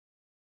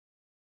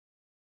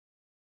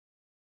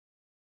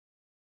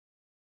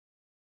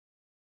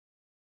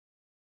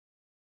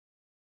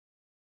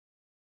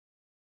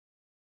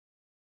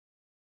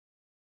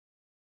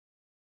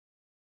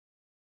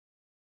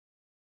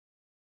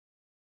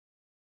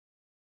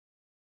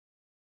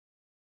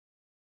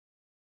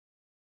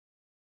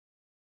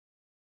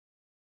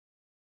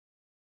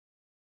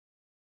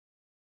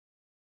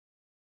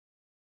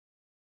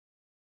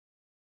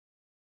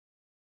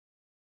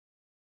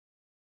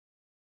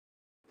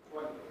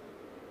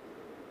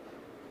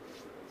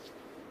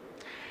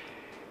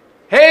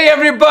Hey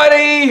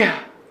everybody,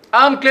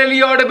 I'm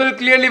clearly audible,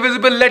 clearly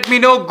visible. Let me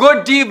know.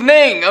 Good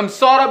evening. I'm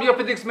Saurabh, your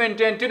physics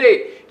mentor, and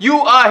today you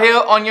are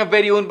here on your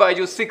very own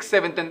BYJU'S 6th,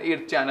 7th, and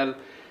 8th channel.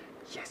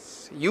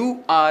 Yes,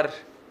 you are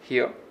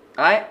here.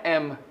 I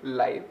am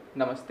live.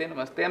 Namaste,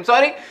 namaste. I'm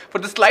sorry for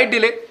the slight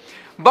delay,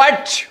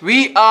 but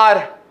we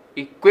are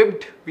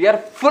equipped. We are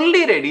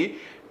fully ready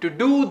to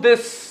do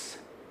this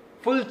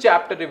full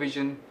chapter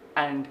revision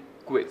and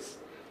quiz.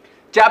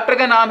 Chapter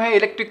का नाम है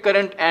Electric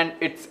Current and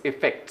its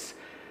Effects.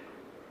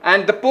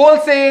 And the poll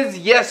says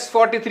yes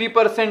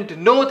 43%,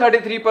 no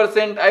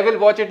 33%. I will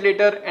watch it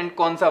later. And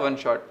कौन सा one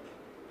shot?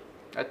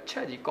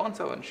 अच्छा जी, कौन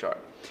सा one shot?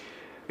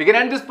 We can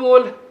end this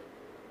poll.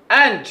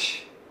 And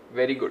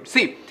very good.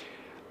 See,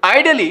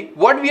 ideally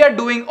what we are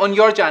doing on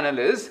your channel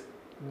is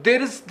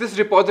there is this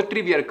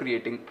repository we are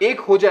creating. एक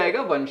हो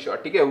जाएगा one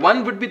shot, ठीक है?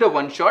 One would be the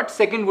one shot.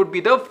 Second would be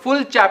the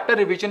full chapter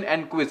revision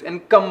and quiz.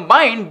 And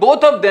combined,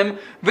 both of them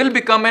will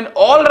become an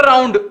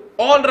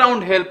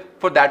all-round help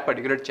for that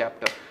particular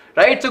chapter.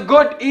 Right, so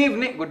good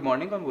evening, good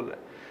morning, कौन बोल रहा है?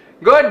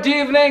 Good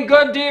evening,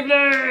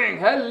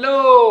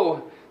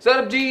 hello,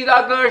 Sarabjit,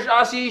 Akash,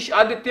 Ashish,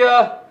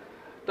 Aditya,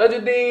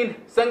 Tajuddin,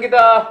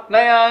 Sangeeta,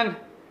 Nayan,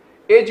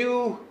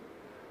 Eju,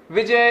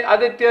 Vijay,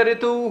 Aditya,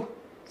 Ritu,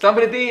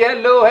 Samriddhi,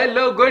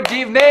 hello, good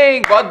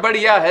evening, बहुत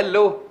बढ़िया,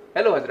 hello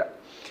Hazra.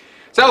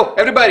 So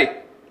everybody,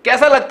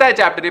 कैसा लगता है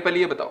chapter ये? पहले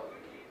ये बताओ.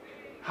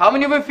 How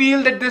many of you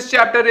feel that this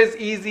chapter is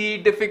easy,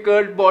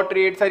 difficult, baud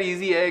rates are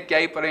easy है, क्या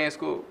ही पढ़ें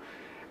इसको?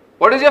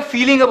 What is your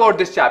feeling about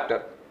this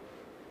chapter?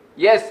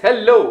 Yes,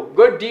 hello,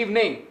 good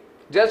evening.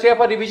 Just here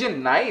for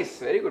revision. Nice,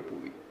 very good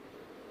movie.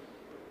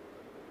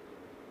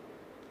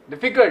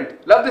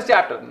 Difficult, love this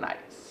chapter.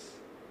 Nice.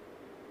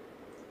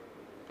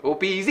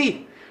 OP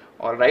easy.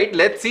 All right,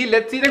 let's see.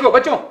 देखो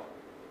बच्चों,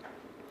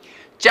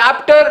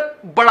 chapter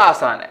बड़ा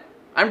आसान है.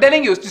 I'm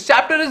telling you, this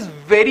chapter is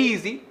very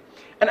easy,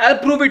 and I'll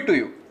prove it to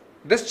you.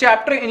 This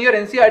chapter in your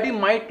NCERT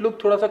might look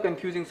थोड़ा सा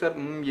confusing, sir.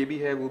 ये भी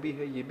है, वो भी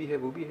है, ये भी है,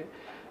 वो भी है,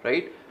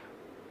 right?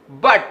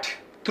 But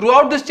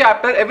throughout this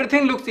chapter,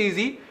 everything looks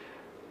easy.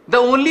 The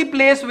only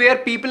place where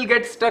people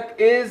get stuck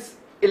is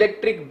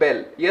electric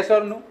bell. Yes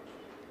or no?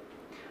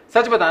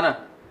 सच बताना.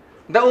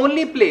 The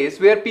only place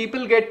where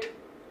people get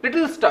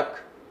little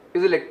stuck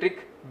is electric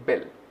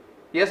bell.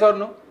 Yes or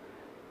no?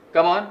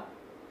 Come on.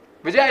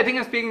 Vijay, I think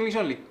I'm speaking English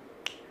only.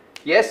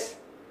 Yes?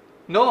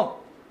 No?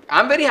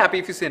 I'm very happy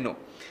if you say no.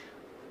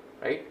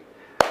 Right?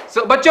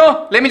 So,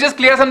 bachcho, let me just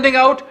clear something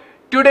out.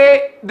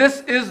 Today,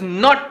 this is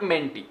not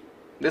Menti.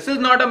 This is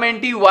not a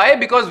Menti. Why?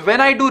 Because when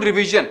I do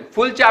revision,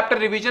 full chapter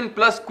revision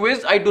plus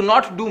quiz, I do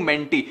not do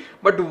Menti.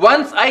 But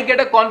once I get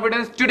a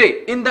confidence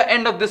today, in the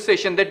end of this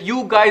session, that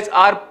you guys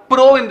are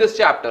pro in this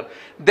chapter,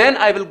 then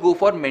I will go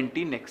for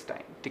Menti next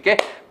time. ठीक है?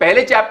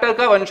 पहले chapter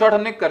का one shot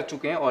हमने कर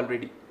चुके हैं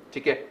already.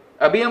 ठीक है?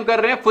 अभी हम कर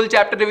रहे हैं full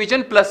chapter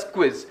revision plus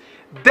quiz.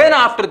 Then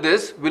after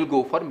this, we'll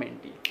go for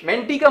Menti.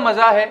 Menti का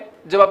मजा है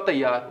जब आप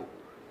तैयार हो.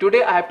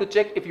 Today I have to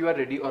check if you are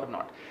ready or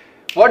not.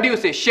 What do you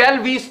say? Shall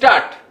we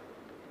start?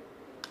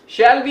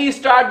 Shall we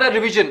start the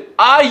revision?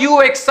 Are you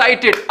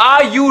excited?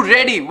 Are you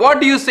ready? What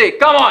do you say?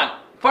 Come on,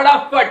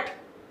 फटाफट.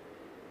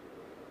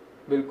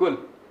 बिल्कुल.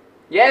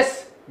 Yes,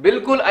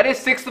 बिल्कुल. अरे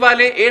 6th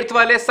वाले, 8th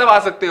वाले सब आ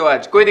सकते हो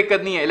आज. कोई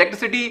दिक्कत नहीं है.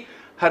 इलेक्ट्रिसिटी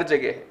हर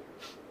जगह है.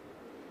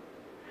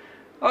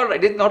 All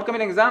right, did not come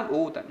in exam.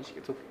 Oh, Tanish,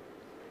 it's okay.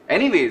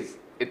 Anyways,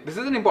 this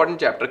is an important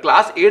chapter.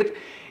 Class 8th,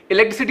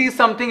 electricity is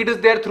something. It is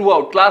there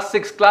throughout. Class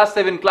 6, class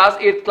 7, class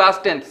 8,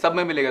 class 10, सब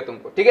में मिलेगा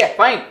तुमको. ठीक है?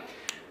 Fine.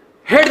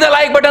 Hit the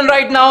like button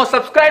right now,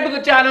 subscribe to the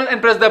channel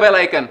and press the bell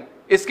icon.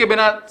 इसके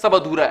बिना सब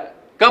अधूरा है.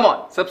 Come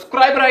on,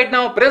 subscribe right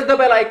now, press the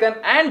bell icon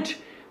and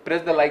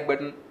press the like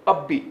button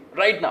अब भी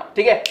right now.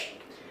 ठीक है?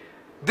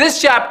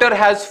 This chapter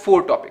has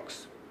 4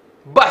 topics.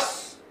 बस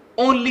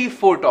only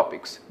 4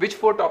 topics. Which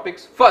 4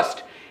 topics?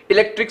 First,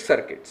 electric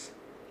circuits.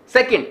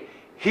 Second,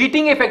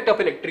 heating effect of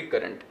electric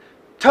current.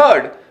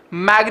 Third,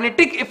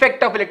 magnetic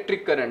effect of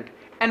electric current.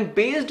 And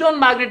based on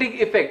magnetic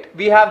effect,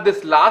 we have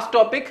this last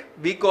topic.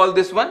 We call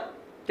this one,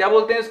 क्या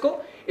बोलते हैं इसको?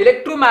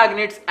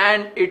 Electromagnets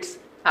and its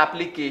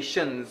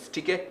applications.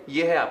 ठीक है?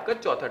 ये है आपका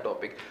चौथा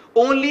topic.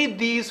 Only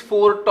these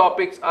 4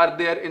 topics are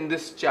there in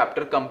this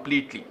chapter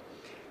completely.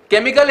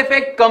 Chemical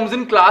effect comes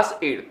in class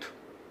 8th.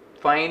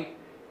 Fine.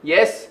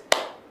 Yes.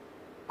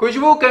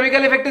 Khushbu,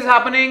 chemical effect is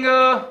happening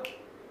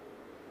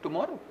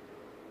tomorrow.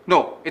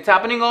 No, it's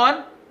happening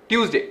on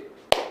Tuesday.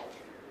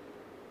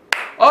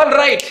 All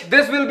right,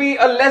 this will be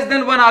a less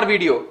than 1 hour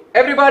video.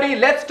 Everybody,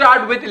 let's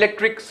start with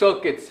electric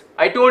circuits.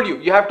 I told you,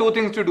 you have 2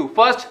 things to do.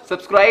 First,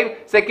 subscribe.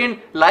 Second,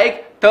 like.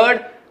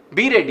 Third,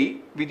 be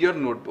ready with your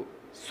notebook.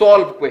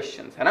 Solve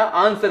questions, है ना?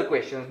 Answer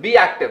questions. Be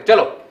active.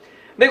 चलो,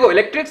 देखो,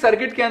 electric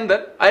circuit के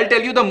अंदर, I'll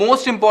tell you the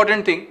most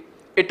important thing.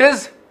 It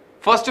is,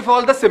 first of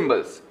all, the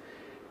symbols.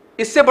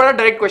 इससे बड़ा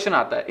direct question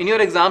आता है. In your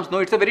exams, no,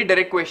 it's a very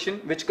direct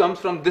question which comes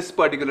from this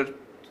particular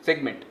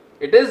segment.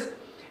 It is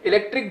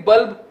electric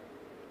bulb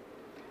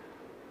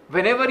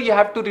whenever you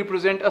have to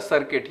represent a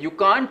circuit, you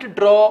can't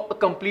draw a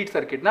complete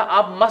circuit ना.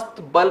 आप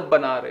मस्त bulb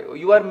बना रहे हो,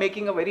 you are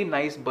making a very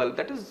nice bulb.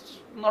 That is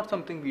not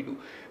something we do.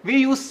 We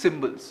use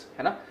symbols,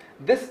 है ना.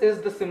 This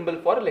is the symbol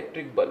for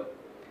electric bulb,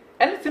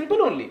 and it's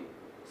simple only.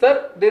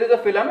 Sir, there is a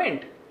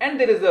filament and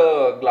there is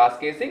a glass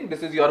casing.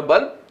 This is your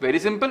bulb. Very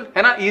simple,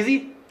 है ना, easy.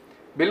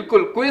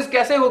 बिल्कुल. Quiz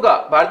कैसे होगा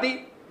Bharti?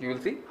 You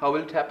will see how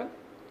will it happen.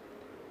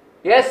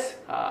 Yes,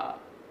 हाँ,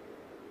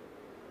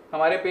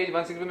 हमारे page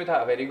 160 में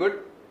था. Very good.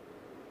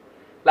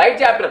 Light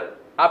chapter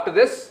after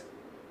this.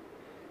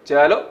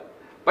 Chalo.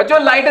 Bachcho,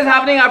 light is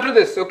happening after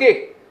this.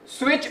 Okay.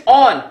 Switch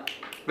on.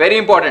 Very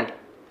important.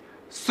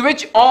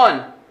 Switch on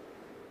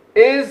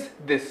is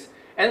this.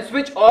 And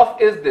switch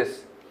off is this.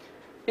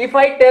 If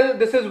I tell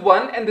this is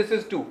 1 and this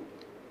is 2.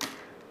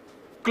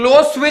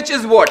 Close switch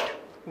is what?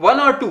 1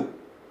 or 2?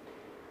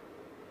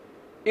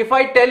 If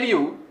I tell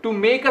you to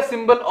make a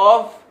symbol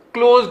of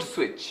closed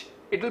switch,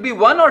 it will be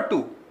 1 or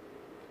 2?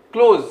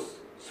 Close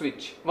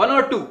switch. 1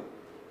 or 2?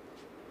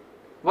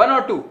 1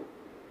 or 2?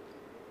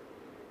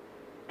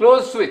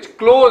 Closed switch.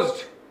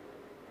 Closed.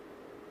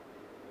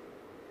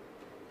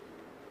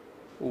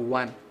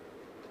 1.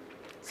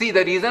 See,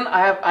 the reason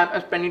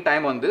I'm spending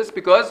time on this,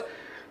 because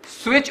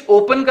switch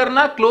open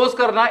करना, close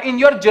करना, in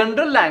your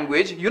general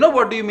language, you know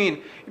what do you mean?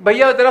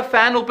 भैया जरा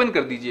fan open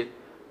कर दीजिए,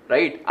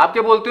 right? आप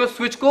क्या बोलते हो?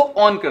 Switch को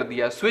on कर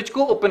दिया, switch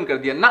को open कर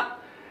दिया ना.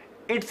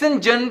 It's in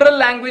general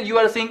language you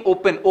are saying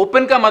open.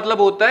 Open का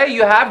मतलब होता है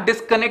you have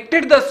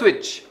disconnected the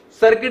switch.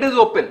 Circuit is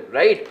open,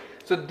 right?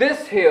 So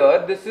this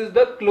here, this is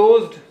the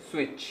closed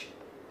switch.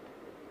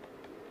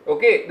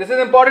 Okay, this is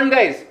important,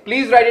 guys.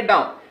 Please write it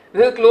down.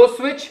 This is closed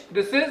switch.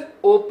 This is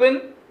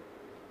open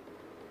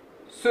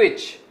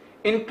switch.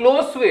 In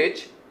closed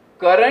switch,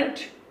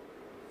 current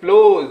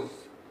flows.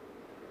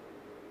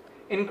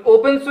 In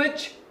open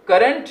switch,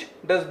 current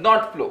does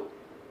not flow.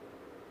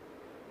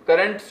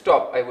 Current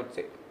stop, I would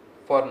say,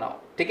 for now.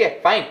 ठीक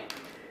है, fine.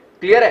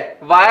 Clear है?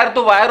 Wire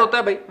तो wire होता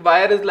है भाई.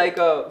 Wire is like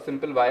a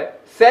simple wire.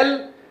 Cell,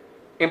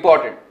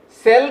 important.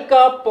 Cell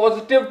का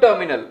positive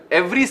terminal,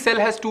 every cell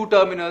has 2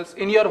 terminals.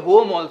 In your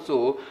home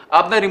also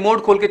आप ना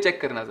रिमोट खोल के चेक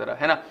करना जरा,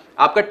 है ना.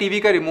 आपका टीवी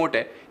का रिमोट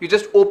है, you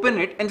just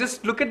open it and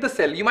just look at the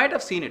cell. You might have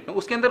seen it.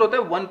 उसके अंदर होता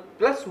है 1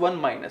 plus 1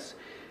 minus,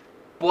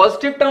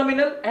 positive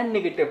terminal and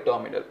negative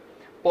terminal.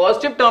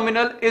 Positive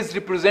terminal is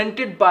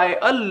represented by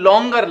a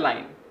longer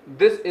line.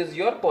 This is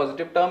your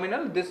positive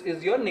terminal, this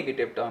is your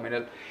negative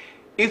terminal.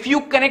 If you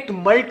connect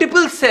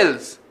multiple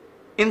cells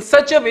in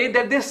such a way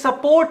that they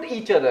support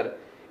each other,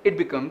 it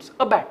becomes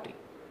a battery.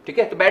 ठीक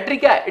है, तो battery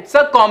क्या है? It's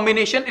a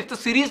combination, it's a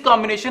series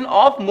combination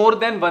of more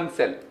than one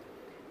cell.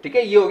 ठीक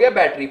है, ये हो गया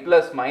बैटरी.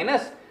 Plus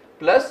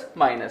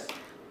minus.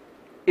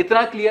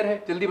 इतना क्लियर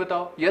है? जल्दी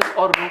बताओ, yes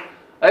or no.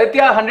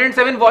 Aditya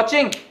 107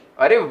 watching.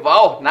 अरे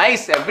wow,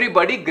 nice.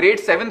 Everybody,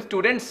 grade 7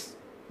 students,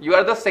 you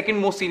are the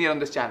second most senior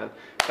on this channel.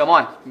 Come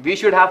on,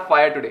 we should have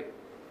fire today.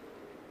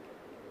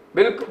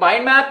 बिल्कुल,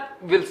 mind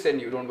map will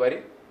send you, don't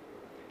worry.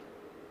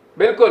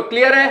 बिल्कुल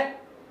clear है.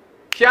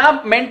 Shyam,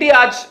 mentee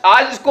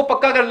आज इसको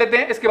पक्का कर लेते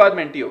हैं, इसके बाद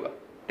मेंटी होगा.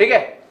 ठीक है,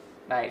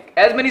 nice.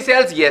 As many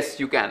sales, yes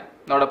you can,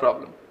 not a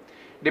problem.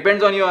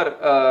 Depends on your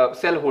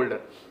cell holder.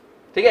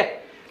 ठीक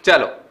है,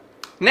 चलो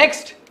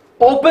नेक्स्ट.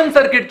 ओपन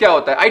सर्किट क्या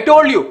होता है? I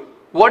told you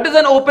what is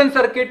an open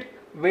circuit.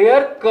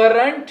 Where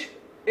current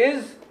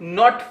is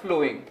not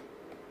flowing.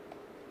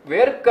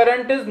 Where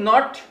current is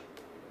not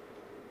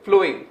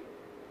flowing.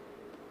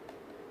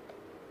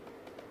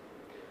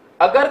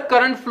 अगर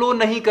current flow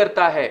नहीं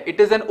करता है, it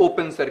is an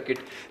open circuit.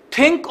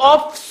 Think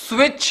off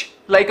switch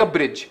like a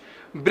bridge.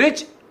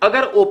 Bridge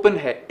अगर open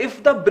है,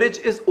 if the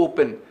bridge is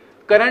open,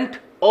 current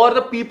और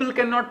the people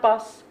can not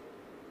pass,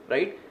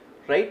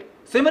 right.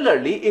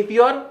 Similarly, if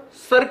your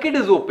circuit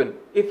is open,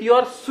 if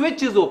your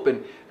switch is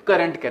open,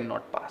 current can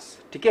not pass.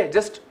 ठीक है,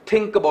 just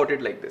think about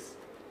it like this.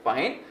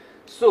 Fine.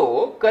 So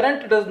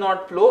current does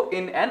not flow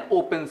in an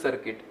open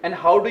circuit.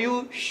 And how do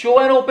you show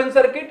an open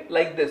circuit?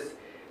 Like this.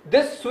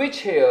 This switch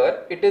here,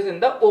 it is in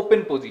the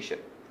open position,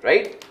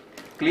 right?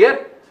 Clear?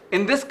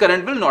 In this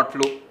current will not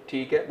flow.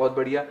 ठीक है, बहुत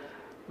बढ़िया.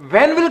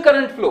 When will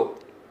current flow?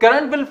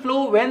 Current will flow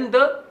when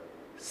the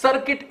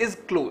circuit is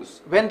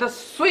closed, when the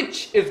switch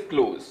is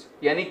closed.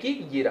 यानी कि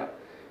ये रहा.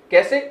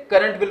 कैसे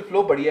current will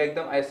flow? बढ़िया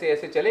एकदम, ऐसे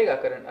ऐसे चलेगा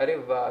करंट. अरे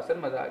वाह सर,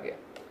 मजा आ गया.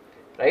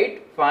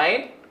 Right?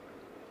 Fine.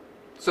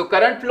 So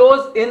current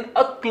flows in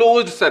a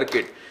closed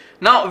circuit.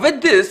 Now with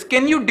this,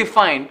 can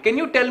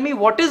you tell me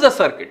what is a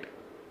circuit?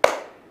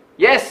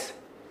 Yes,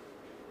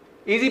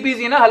 easy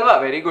peasy ना हलवा.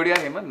 Very good यार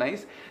हेमंत,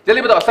 nice.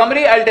 जल्दी बताओ.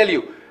 Summary, I'll tell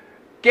you.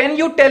 Can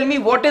you tell me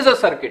what is a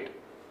circuit?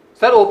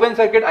 Sir, open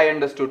circuit I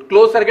understood,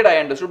 closed circuit I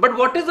understood, but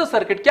what is a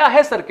circuit? क्या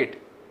है circuit?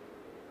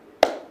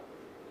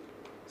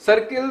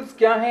 Circles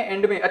क्या है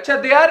end में?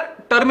 अच्छा, they are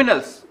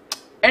terminals,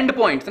 end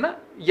points ना.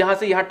 यहां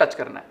से यहां टच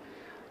करना है,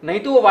 नहीं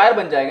तो वो वायर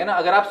बन जाएगा ना.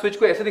 अगर आप स्विच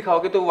को ऐसे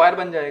दिखाओगे तो वो वायर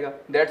बन जाएगा.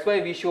 That's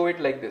why we show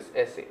it like this,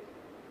 ऐसे.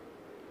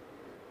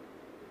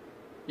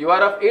 You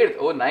are of 8th.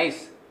 Oh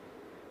nice.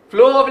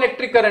 Flow of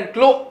electric current,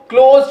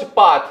 closed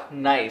path,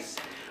 nice.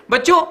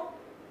 बच्चों,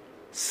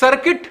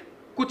 सर्किट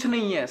कुछ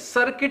नहीं है.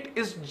 Circuit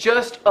is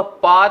just a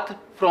path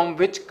from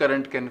which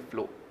current can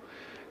flow.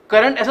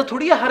 Current ऐसा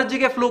थोड़ी हर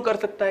जगह flow कर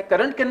सकता है.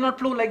 Current can not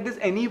flow like this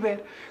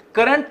anywhere.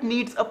 Current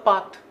needs a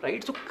path,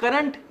 right? So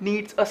current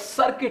needs a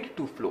circuit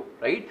to flow,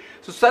 right?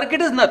 So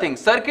circuit is nothing.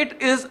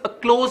 Circuit is a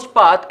closed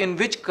path in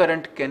which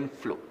current can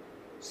flow.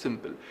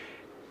 Simple.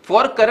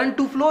 For current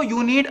to flow,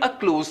 you need a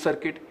closed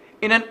circuit.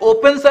 In an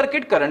open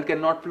circuit, current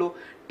cannot flow.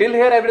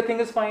 Till here, everything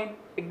is fine.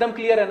 Ekdam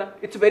clear hai na?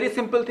 It's a very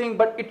simple thing,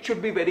 but it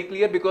should be very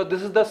clear because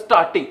this is the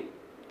starting.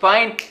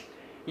 Fine.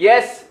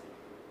 Yes.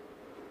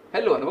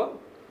 Hello,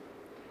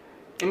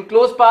 Anubhav. In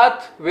closed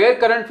path, where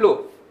current flow?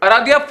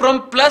 Aradhya,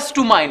 from plus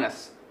to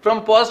minus. From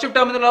positive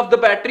terminal of the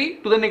battery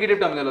to the negative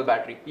terminal of the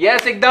battery.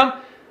 Yes, ekdam.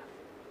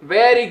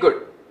 Very good.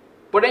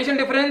 Potential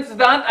difference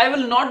done. I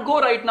will not go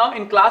right now.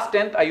 In class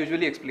 10th, I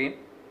usually explain,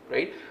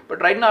 right?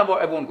 But right now,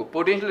 I won't go.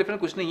 Potential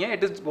difference कुछ नहीं है.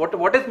 It is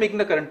what is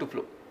making the current to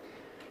flow.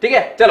 ठीक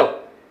है? चलो.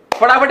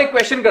 फटाफट एक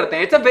question करते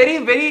हैं. It's a very,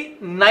 very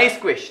nice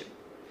question.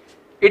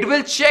 It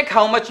will check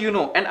how much you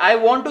know. And I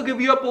want to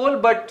give you a poll,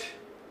 but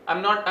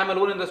I'm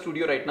alone in the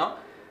studio right now.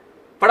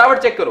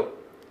 फटाफट check करो.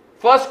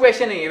 First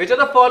question is, which of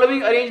the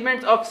following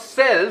arrangements of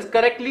cells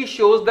correctly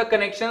shows the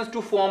connections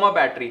to form a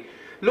battery?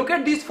 Look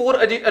at these four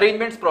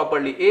arrangements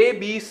properly. A,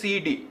 B, C,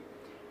 D.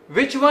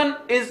 Which one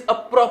is a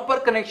proper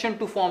connection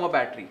to form a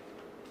battery?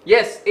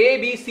 Yes, A,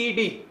 B, C,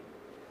 D.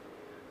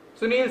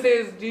 Sunil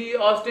says D,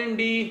 Austin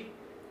D,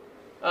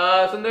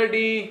 Sundar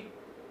D,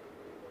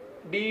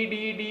 D,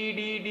 D, D,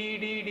 D, D,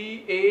 D,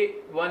 D,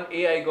 A, one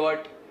A I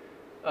got,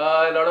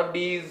 a lot of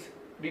D's,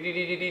 D, D,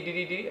 D, D, D,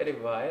 D, D, अरे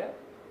वाह यार.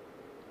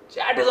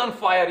 Chat is on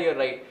fire here,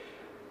 right?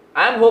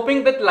 I am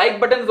hoping that like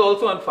button is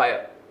also on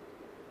fire.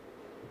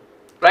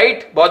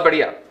 Right? बहुत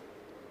बढ़िया.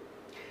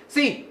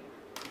 See,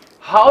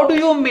 how do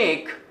you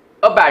make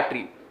a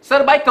battery?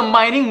 Sir, by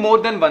combining more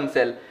than one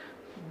cell.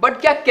 But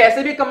क्या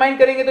कैसे भी combine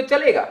करेंगे तो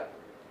चलेगा?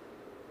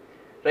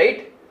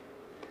 Right?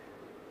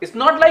 It's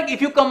not like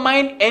if you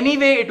combine any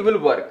way it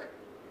will work.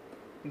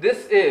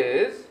 This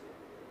is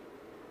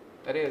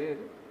अरे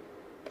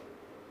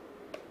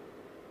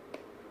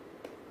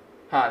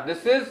हाँ,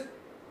 this is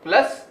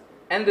plus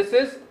and this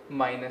is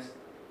minus.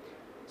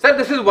 Sir,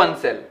 this is one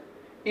cell.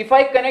 If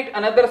I connect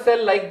another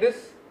cell like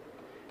this,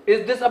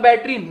 is this a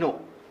battery? No.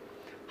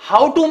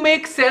 How to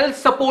make cells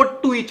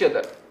support to each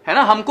other? है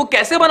ना, हमको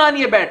कैसे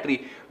बनानी है battery?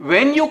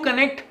 When you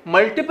connect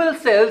multiple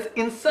cells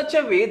in such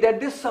a way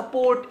that they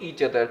support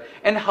each other.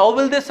 And how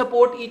will they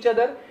support each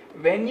other?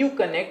 When you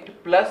connect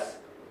plus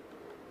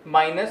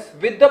minus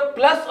with the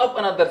plus of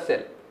another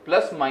cell.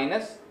 Plus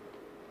minus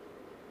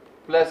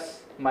plus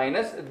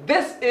minus.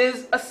 This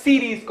is a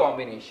series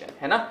combination,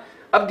 है ना.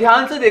 अब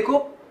ध्यान से देखो,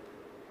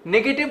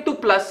 negative two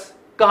plus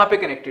कहां पे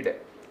connected है?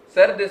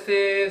 Sir this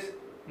is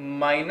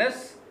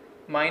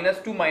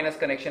minus two minus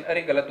connection.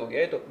 अरे गलत हो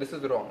गया है तो, this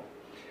is wrong.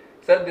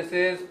 Sir this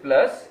is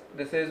plus,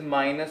 this is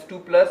minus two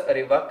plus.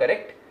 अरे वाह,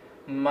 करेक्ट.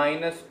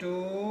 Minus two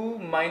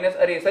minus.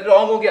 अरे सर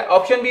रॉन्ग हो गया.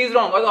 Option B is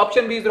wrong.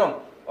 Option B is wrong.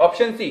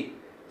 Option C.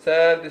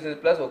 Sir this is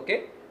plus. Okay,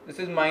 this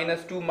is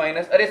minus two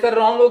minus. अरे sir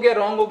wrong हो गया,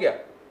 wrong हो गया.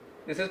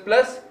 This is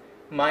plus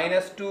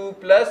minus 2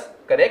 plus,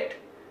 correct,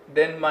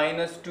 then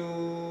minus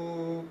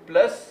 2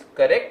 plus,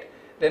 correct,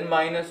 then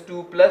minus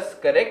 2 plus,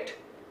 correct,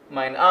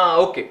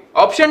 okay,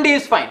 option D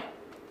is fine.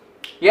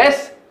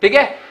 Yes, ठीक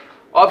है,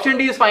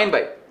 option D is fine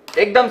भाई,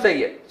 एकदम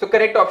सही है. So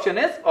correct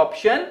option is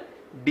option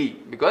D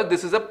because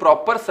this is a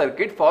proper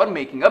circuit for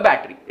making a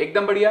battery.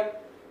 एकदम बढ़िया.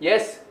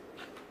 Yes,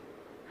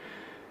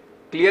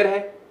 clear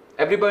है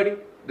everybody?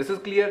 This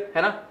is clear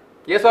है ना?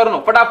 Yes or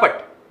no?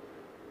 फटाफट.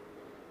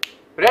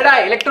 Red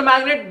eye,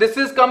 electromagnet, this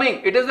is coming.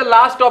 It is the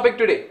last topic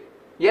today.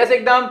 Yes,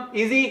 ekdam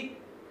easy.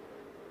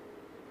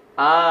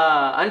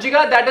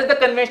 Anshika, that is the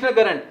conventional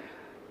current.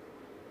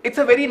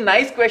 It's a very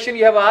nice question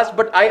you have asked,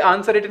 but I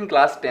answer it in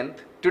class 10th.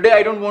 Today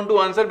I don't want to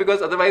answer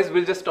because otherwise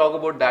we'll just talk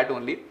about that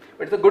only.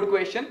 But it's a good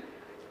question.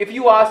 If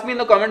you ask me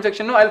in the comment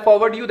section, no, I'll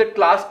forward you that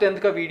class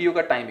 10th का video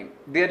का timing.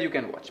 There you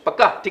can watch.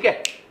 पक्का? ठीक है?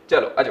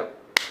 चलो, आ जाओ.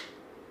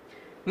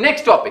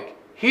 Next topic,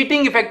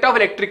 heating effect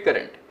of electric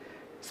current.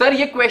 Sir,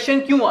 ये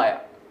question क्यों आया?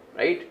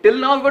 Right, till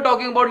now we were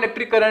talking about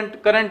electric current.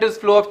 Current is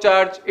flow of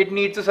charge. It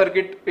needs a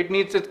circuit. It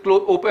needs a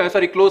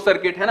closed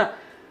circuit, है ना?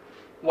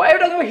 Why are we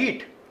talking about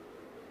heat?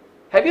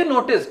 Have you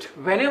noticed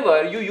whenever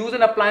you use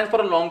an appliance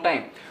for a long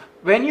time,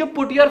 when you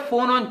put your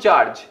phone on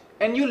charge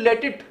and you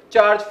let it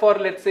charge for,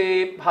 let's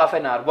say, half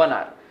an hour, 1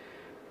 hour,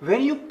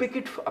 when you pick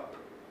it up,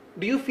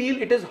 do you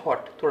feel it is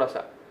hot? थोड़ा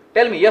सा.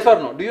 Tell me, yes or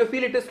no? Do you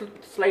feel it is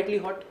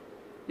slightly hot?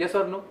 Yes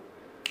or no?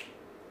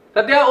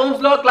 Satya,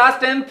 Ohm's law,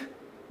 class 10th.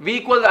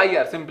 V equals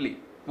IR, simply.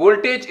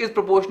 Voltage is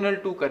proportional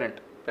to current.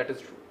 That is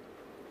true.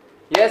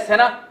 Yes, है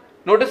ना?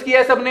 Notice किया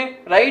है सबने,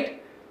 right?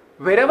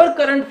 Wherever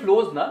current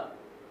flows ना,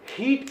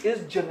 heat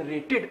is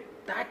generated.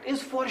 That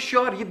is for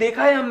sure. ये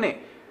देखा है हमने.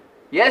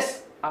 Yes,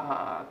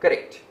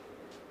 correct.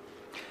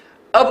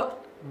 अब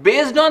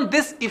based on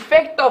this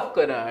effect of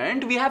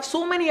current, we have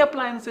so many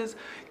appliances.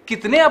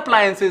 कितने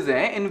appliances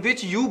हैं in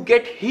which you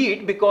get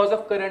heat because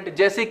of current?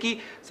 जैसे कि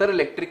sir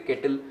electric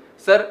kettle,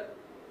 sir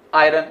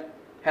iron,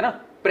 है ना?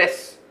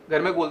 Press.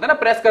 घर में बोलते हैं ना,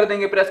 प्रेस कर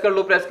देंगे, प्रेस कर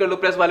लो, प्रेस कर लो,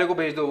 प्रेस वाले को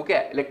भेज दो. वो क्या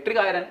है? Electric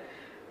iron.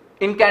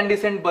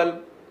 Incandescent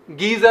bulb,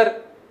 geyser,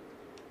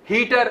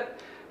 heater.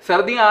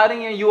 सर्दियां आ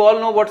रही हैं, you all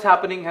know what's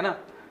happening, है ना.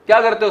 क्या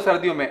करते हो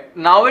सर्दियों में?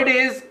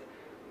 Nowadays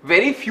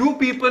very few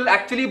people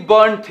actually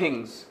burn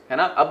things, है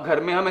ना. अब घर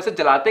में हम ऐसे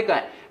जलाते कहां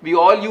हैं? We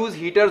all use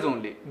heaters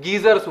only,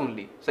 geysers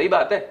only. सही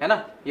बात है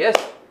ना. Yes,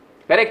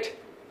 correct,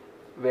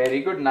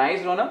 very good,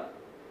 nice रोना.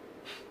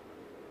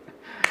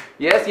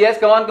 यस यस,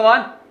 कम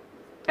ऑन,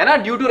 है ना.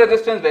 Due to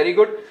resistance, very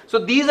good. So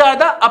these are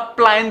the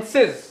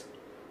appliances.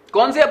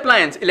 कौन से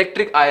appliance?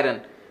 Electric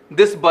iron,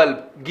 this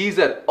bulb,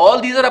 geyser, all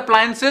these are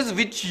appliances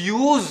which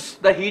use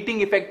the heating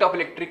effect of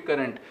electric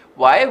current.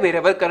 Why?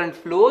 Wherever current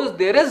flows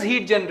there is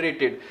heat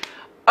generated.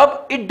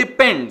 अब it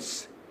depends.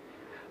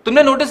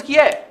 तुमने notice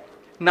किया है,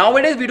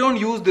 nowadays we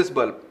don't use this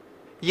bulb.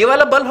 ये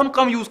वाला bulb हम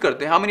कम use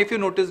करते हैं. How many of you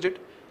noticed it?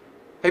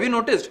 Have you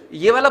noticed?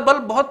 ये वाला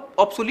बल्ब बहुत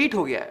obsolete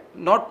हो गया है.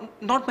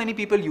 Not many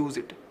people use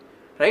it,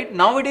 right?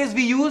 Nowadays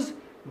we use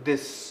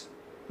this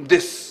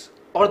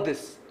or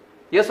this.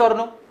 Yes or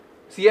no?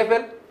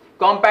 CFL,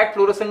 compact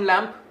fluorescent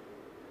lamp.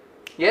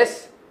 Yes,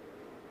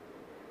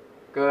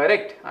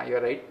 correct. हाँ, you're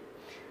right.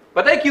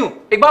 पता है क्यों?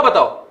 एक बात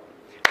बताओ.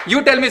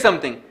 You tell me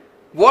something.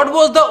 What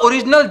was the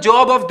original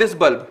job of this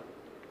bulb?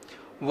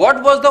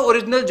 What was the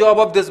original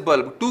job of this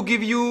bulb? To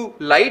give you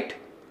light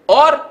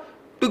or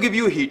to give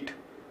you heat?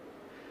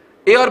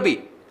 A or B?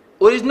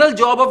 Original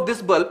job of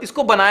this bulb,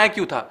 इसको बनाया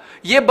क्यों था?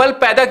 ये bulb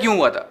पैदा क्यों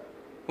हुआ था?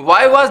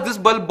 Why was this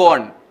bulb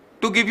born?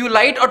 To give you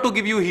light or to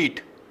give you heat?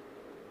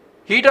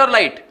 Heat or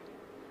light?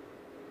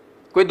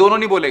 कोई दोनों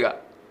नहीं बोलेगा.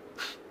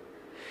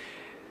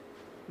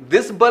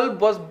 This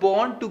bulb was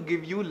born to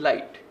give you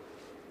light,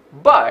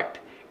 but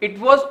it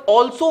was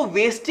also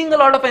wasting a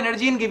lot of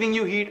energy in giving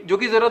you heat, जो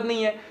कि जरूरत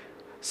नहीं है.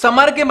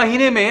 Summer के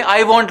महीने में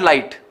I want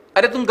light.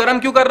 अरे तुम गर्म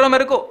क्यों कर रहे हो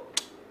मेरे को,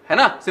 है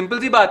ना. सिंपल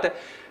सी बात है.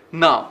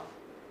 Now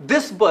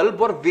this bulb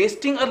was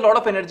wasting a lot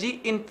of energy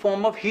in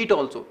form of heat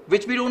also,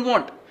 which we don't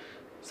want.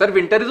 Sir,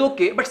 winter is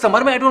okay, but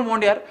summer में I don't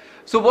want यार.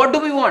 So what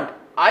do we want?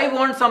 I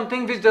want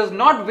something which does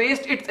not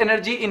waste its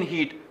energy in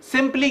heat.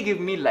 Simply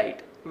give me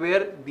light.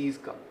 Where these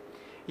come?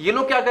 ये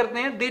लोग क्या करते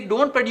हैं? They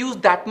don't produce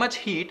that much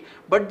heat,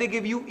 but they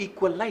give you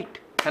equal light,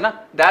 है ना.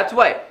 That's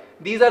why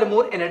these are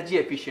more energy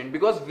efficient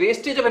because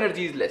wastage of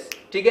energy is less.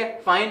 ठीक है,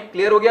 fine,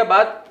 clear हो गया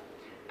बात.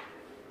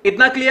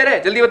 इतना clear है?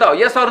 जल्दी बताओ,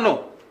 yes or no?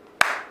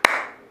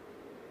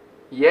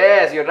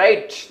 Yes, you're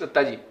right,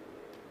 Dutta ji.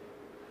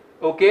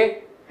 Okay,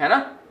 है ना,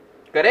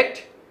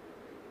 correct,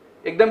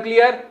 एकदम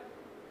clear.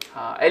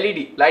 हाँ,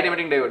 LED, light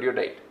emitting diode, you're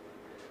right.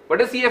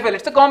 What is CFL?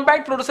 It's a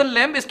compact fluorescent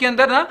lamp. इसके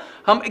अंदर ना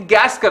हम एक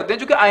गैस करते हैं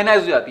जो कि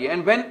आयनाइज हो जाती है,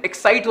 एंड व्हेन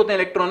एक्साइट होते हैं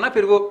इलेक्ट्रॉन ना,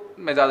 फिर वो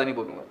मैं ज्यादा नहीं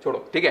बोलूंगा, छोड़ो,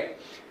 ठीक है.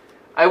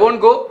 I won't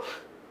go.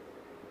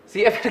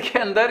 CFL के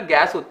अंदर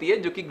गैस होती है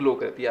जो कि ग्लो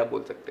करती है, आप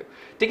बोल सकते हो,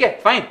 ठीक है,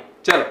 फाइन.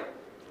 चलो,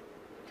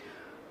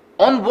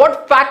 on what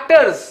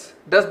factors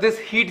does this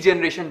heat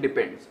generation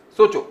depends?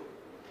 सोचो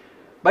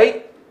भाई,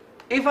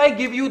 if I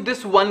give you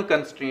this one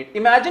constraint,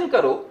 imagine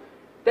करो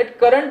that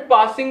current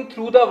passing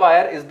through the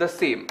wire is the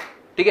same.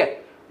 ठीक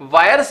है,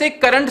 वायर से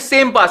करंट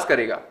सेम पास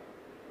करेगा.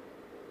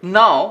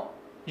 Now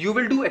you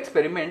will do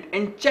experiment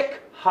and check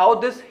how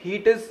this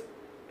heat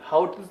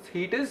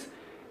is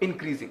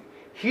increasing.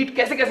 Heat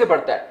कैसे कैसे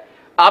बढ़ता है?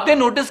 आपने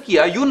नोटिस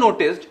किया, you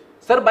noticed,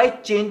 sir by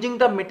changing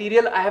the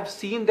material I have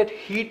seen that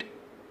heat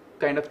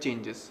kind of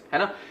changes, है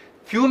ना.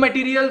 Few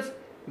materials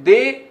they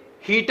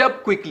heat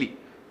up quickly,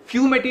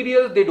 few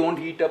materials they don't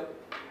heat up.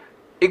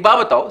 एक बात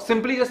बताओ,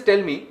 simply just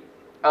tell me,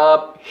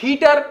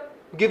 heater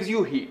gives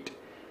you heat,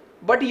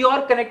 but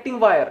your connecting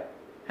wire,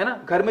 है ना,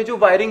 घर में जो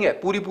वायरिंग है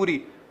पूरी,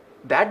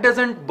 दैट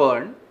डजंट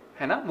बर्न,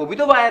 है ना. वो भी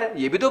तो वायर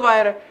है, ये भी तो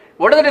वायर है.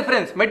 What is the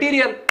difference?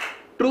 Material.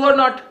 True और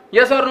नॉट?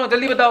 यस और नो?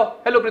 जल्दी बताओ.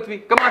 Hello Prithvi,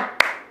 come on.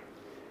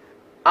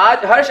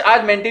 आज हर्ष,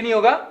 आज मेंटेन नहीं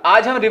होगा.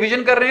 आज हम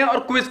रिवीजन कर रहे हैं और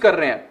क्विज कर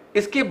रहे हैं.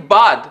 इसके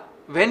बाद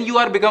when you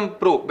are become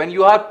pro, when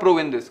you are pro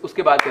in this,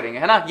 उसके बाद करेंगे,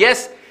 है ना.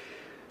 यस,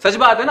 सच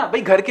बात है ना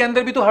भाई. घर के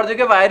अंदर भी तो हर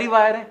जगह वायर ही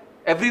वायर है.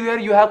 Everywhere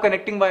you have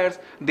connecting wires.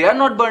 They are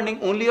not burning.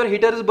 Only your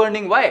heater is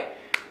burning. Why?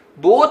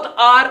 Both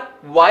are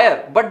wire,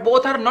 but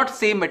both are not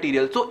same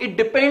material. So it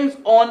depends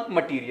on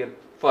material.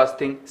 First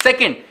thing.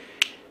 Second,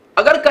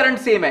 अगर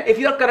current same है, if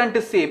your current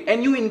is same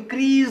and you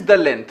increase the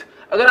length,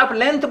 अगर आप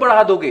length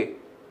बढ़ा दोगे,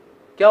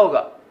 क्या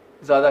होगा?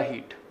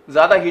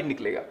 ज़्यादा heat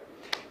निकलेगा.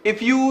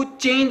 If you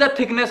change the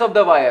thickness of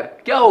the wire,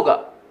 क्या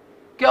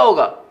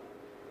होगा?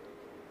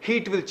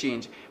 Heat will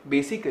change.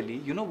 Basically,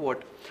 you know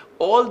what?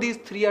 All these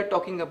three are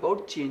talking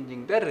about changing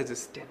the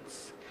resistance.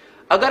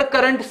 अगर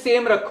current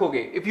same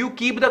रखोगे, if you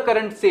keep the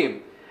current same,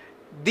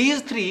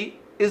 these three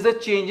is the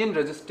change in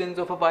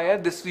resistance of a wire.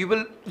 This we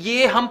will,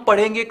 ये हम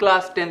पढ़ेंगे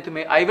class 10th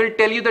में. I will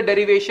tell you the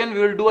derivation.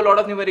 We will do a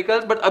lot of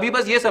numericals. But अभी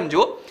बस ये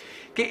समझो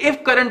कि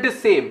if current is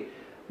same,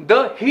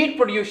 the heat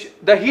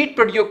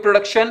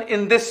production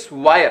in this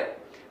wire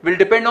will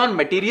depend on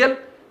material,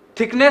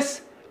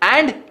 thickness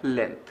and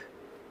length.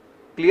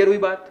 Clear हुई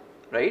बात?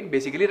 Right,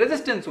 basically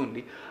resistance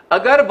only.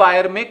 अगर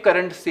wire में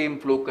current same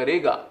flow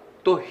करेगा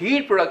तो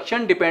हीट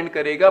प्रोडक्शन डिपेंड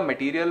करेगा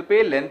मटेरियल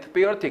पे, लेंथ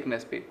पे और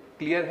थिकनेस पे.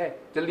 क्लियर है?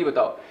 जल्दी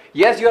बताओ.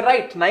 Yes, you are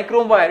right.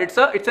 Nichrome wire,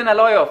 it's an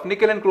alloy of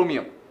निकल एंड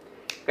क्रोमियम.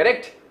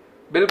 करेक्ट.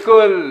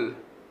 बिल्कुल।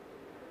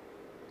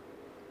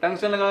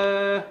 टंगस्टन लगा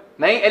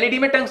नहीं, एलईडी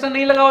में टंगस्टन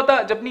नहीं लगा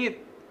होता। जब नहीं,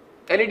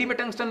 एलईडी में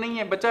टंगस्टन नहीं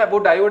है बच्चा, वो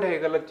डायोड है,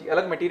 अलग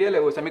अलग मटेरियल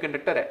है, वो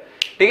सेमीकंडक्टर है।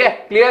 ठीक है,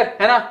 क्लियर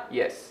है ना?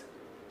 यस।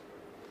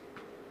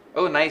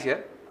 ओह नाइस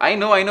यार, I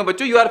know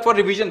बच्चों, you are for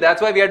revision,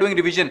 that's why we are doing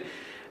revision.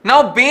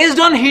 Now based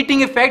on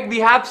heating effect we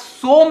have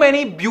so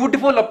many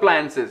beautiful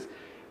appliances.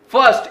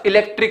 First,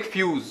 electric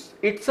fuse.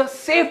 It's a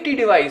safety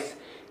device.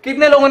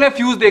 कितने लोगों ने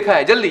fuse देखा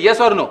है? जल्दी,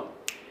 yes or no?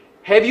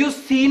 Have you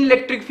seen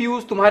electric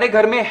fuse? तुम्हारे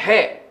घर में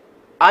है?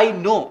 I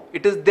know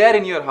it is there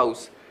in your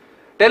house.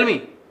 Tell me,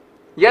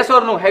 yes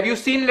or no? Have you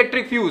seen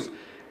electric fuse?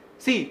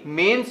 See,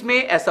 mains में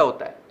ऐसा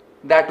होता है,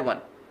 that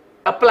one.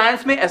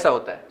 Appliance में ऐसा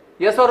होता है,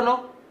 yes or no?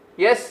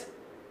 Yes.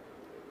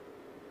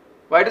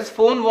 Why does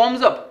phone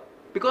warms up?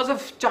 Because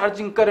of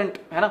charging current,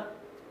 है ना?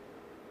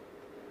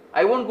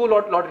 I won't go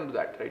lot into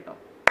that right now.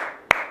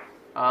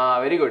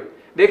 Very good.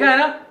 देखा है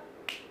ना?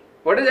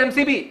 What is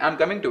MCB? I'm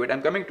coming to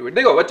it.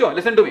 देखो बच्चों,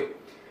 listen to me.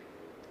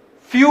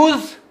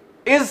 Fuse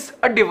is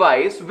a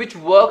device which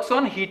works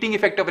on heating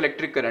effect of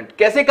electric current.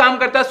 कैसे काम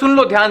करता है? सुन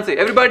लो ध्यान से.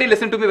 Everybody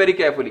listen to me very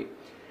carefully.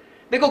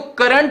 देखो,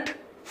 current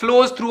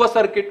flows through a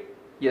circuit.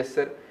 Yes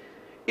sir.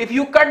 If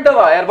you cut the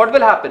wire, what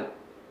will happen?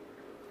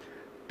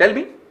 Tell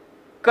me.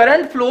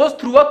 Current flows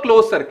through a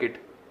closed circuit.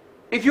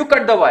 If you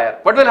cut the wire,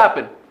 what will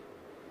happen?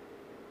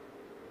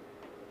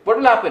 What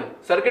will happen?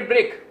 Circuit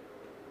break.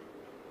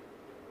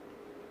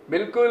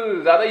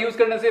 बिल्कुल, ज्यादा use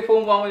करने से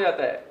foam warm हो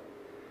जाता है।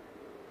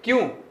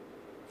 क्यों?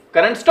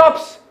 Current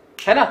stops,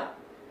 है ना?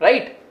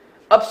 राइट?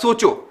 अब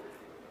सोचो,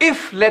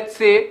 if let's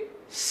say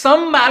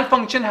some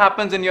malfunction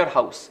happens in your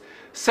house,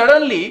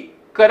 suddenly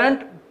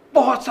current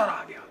बहुत सारा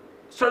आ गया,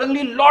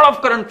 suddenly lot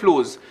of current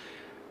flows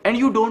and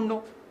you don't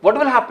know what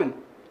will happen.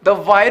 The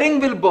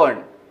wiring will burn.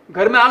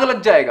 घर में आग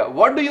लग जाएगा.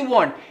 What do you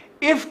want?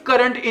 If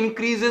current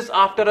increases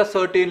after a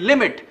certain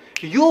limit,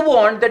 you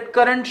want that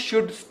current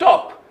should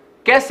stop.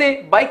 कैसे?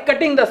 By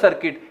cutting the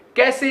circuit.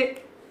 कैसे?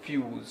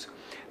 Fuse.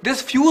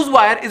 This fuse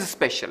wire is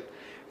special.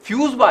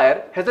 Fuse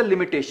wire has a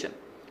limitation.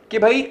 कि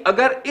भाई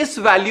अगर इस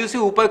value से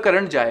ऊपर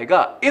current जाएगा,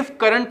 if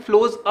current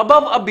flows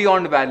above a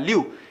beyond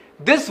value,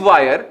 this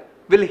wire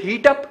will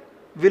heat up,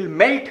 will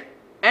melt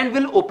and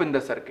will open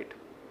the circuit.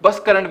 बस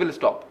current will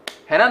stop.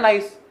 है ना?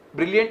 Nice.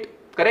 Brilliant,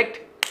 correct,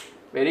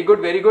 very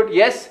good,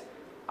 yes.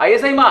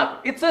 ISI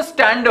mark, it's a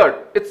standard,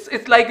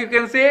 it's like you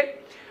can say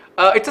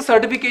it's a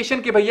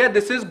certification कि भैया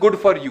this is good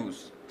for use,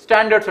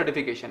 standard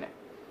certification है.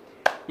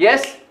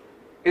 Yes,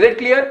 is it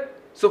clear?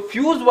 So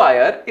fuse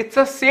wire, it's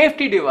a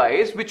safety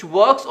device which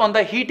works on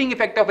the heating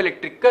effect of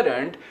electric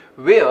current,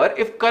 where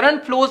if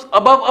current flows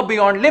above a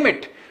beyond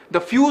limit, the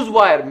fuse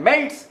wire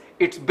melts,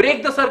 it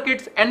breaks the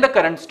circuits and the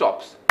current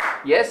stops.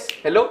 Yes,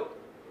 hello?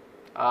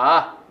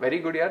 Very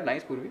good yaar,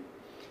 nice Purvi.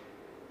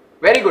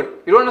 Very good.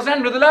 You don't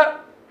understand, Mridula?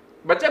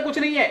 बच्चा कुछ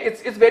नहीं है.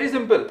 It's very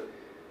simple.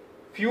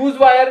 Fuse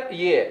wire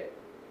ये है.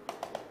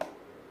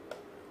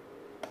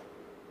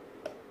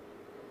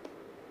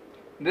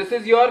 This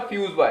is your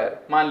fuse wire.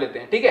 मान लेते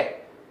हैं, ठीक है?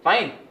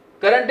 Fine.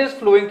 Current is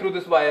flowing through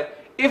this wire.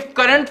 If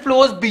current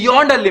flows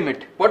beyond a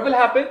limit, what will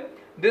happen?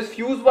 This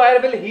fuse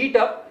wire will heat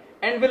up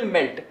and will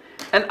melt.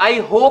 And I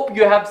hope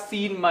you have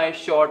seen my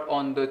shot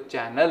on the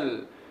channel.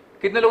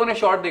 कितने लोगों ने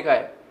shot देखा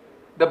है?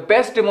 The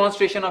best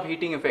demonstration of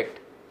heating effect.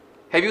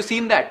 Have you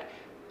seen that?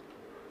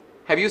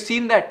 Have you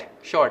seen that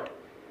shot?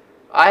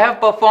 I have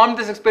performed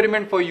this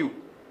experiment for you.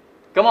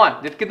 Come on,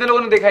 कितने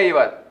लोगों ने देखा है ये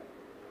बात?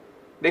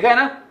 देखा है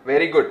ना?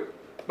 Very good.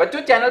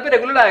 बच्चों चैनल पे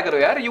रेगुलर आया करो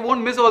यार. You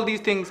won't miss all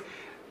these things.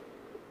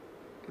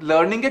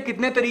 Learning के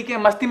कितने तरीके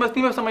हैं, मस्ती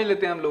में समझ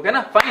लेते हैं हम लोग, है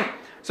ना? Fine.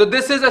 So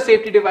this is a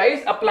safety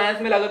device.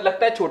 Appliance में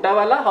लगता है छोटा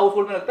वाला,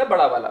 household में लगता है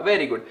बड़ा वाला.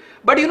 Very good.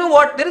 But you know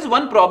what? There is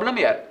one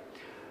problem here.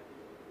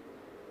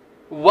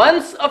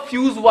 Once a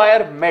fuse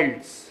wire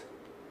melts,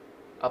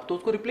 अब तो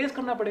उसको रिप्लेस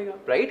करना पड़ेगा,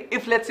 right?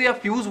 If let's say a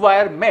fuse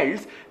wire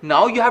melts,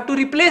 now you have to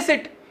replace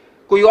it.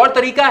 कोई और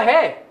तरीका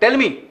है? Tell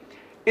me,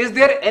 is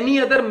there any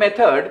other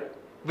method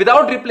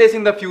without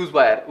replacing the fuse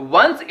wire?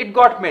 Once it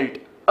got melt,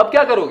 अब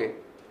क्या करोगे?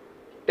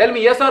 Tell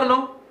me, yes और no?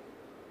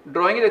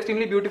 Drawing is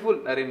extremely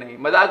beautiful. अरे नहीं,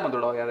 मजाक मत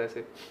उड़ाओ यार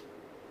ऐसे,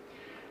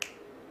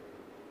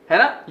 है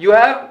ना? You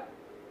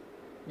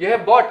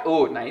have bought.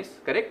 O nice,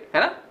 correct,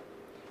 है ना?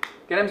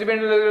 Can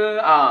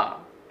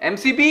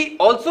MCB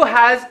also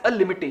has a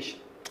limitation.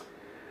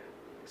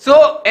 So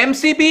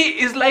MCB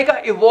is like a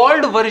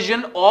evolved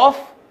version of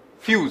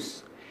fuse.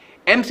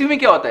 MCB में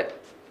क्या होता है?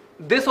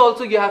 This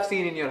also you have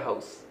seen in your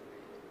house.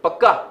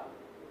 पक्का?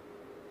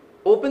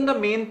 Open the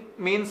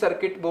main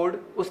circuit board.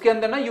 उसके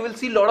अंदर ना you will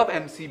see lot of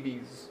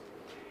MCBs.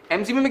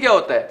 MCB में क्या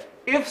होता है?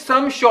 If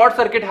some short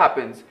circuit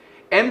happens,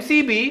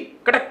 MCB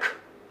Cuttack,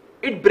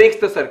 it breaks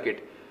the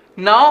circuit.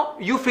 Now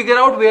you figure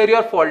out where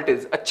your fault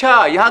is.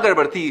 अच्छा यहाँ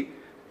गड़बड़ थी.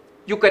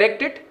 You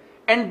correct it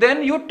and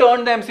then you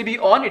turn the MCB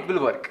on. It will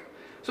work.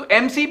 So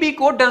MCB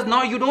code does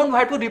not, you don't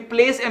have to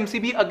replace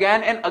MCB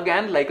again and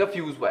again like a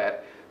fuse wire.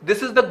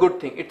 This is the good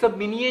thing. It's a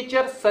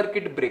miniature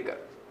circuit breaker.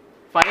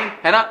 Fine,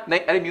 है ना? नहीं,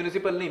 अरे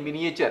municipal नहीं,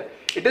 miniature.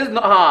 It is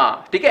not,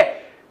 हाँ, ठीक है?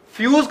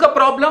 Fuse का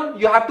problem,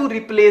 you have to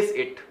replace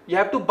it. You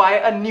have to buy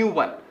a new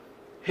one.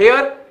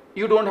 here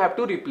you don't have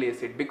to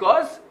replace it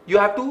because you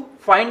have to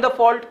find the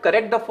fault,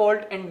 correct the fault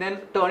and then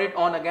turn it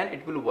on again,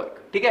 it will work.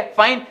 ठीक है,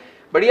 fine,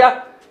 बढ़िया.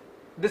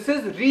 This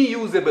is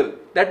reusable,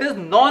 that is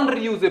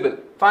non-reusable.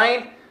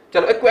 Fine.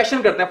 चलो एक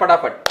question करते हैं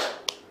फटाफट,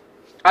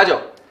 आ जाओ.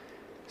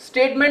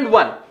 Statement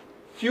 1,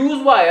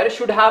 fuse wire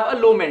should have a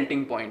low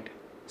melting point.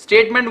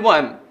 Statement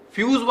 1,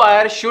 fuse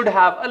wire should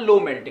have a low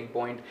melting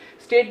point.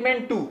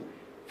 Statement 2,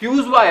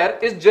 fuse wire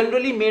is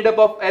generally made up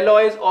of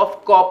alloys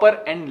of copper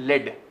and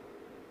lead.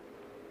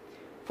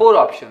 4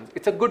 options.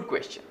 It's a good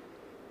question.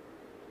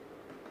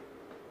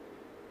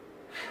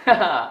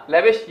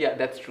 Lavish, yeah,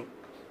 that's true.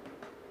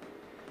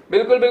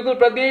 बिल्कुल बिल्कुल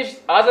Pradnyesh,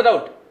 ask it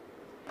out.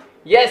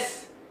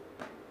 Yes.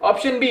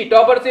 Option B.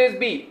 Topper says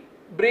B.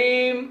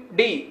 Bream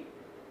D.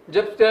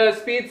 जब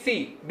speed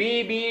C.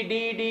 B B D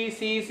D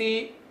C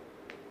C.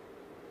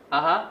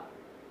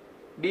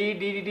 D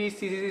D D D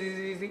C C C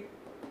C C.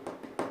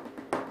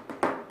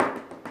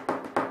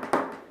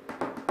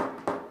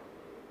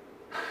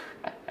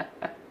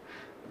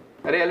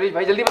 अरे अलविश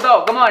भाई जल्दी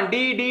बताओ, come on.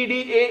 D D D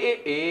A ए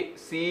ए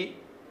सी.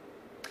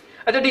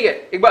 अच्छा ठीक है,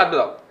 एक बात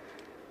बताओ.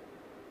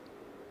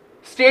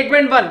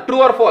 Statement 1,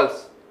 true or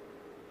false?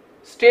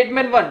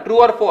 Statement 1, true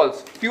or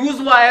false?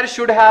 Fuse wire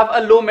should have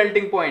a low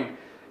melting point.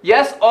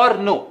 Yes or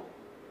no?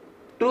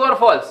 True or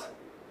false?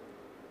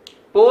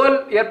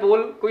 पोल यार,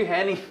 पोल कोई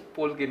है नहीं,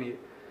 पोल के लिए.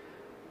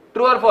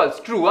 True or false?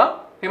 True, huh?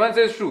 Hemant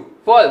says true.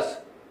 False?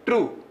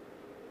 True?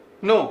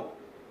 No?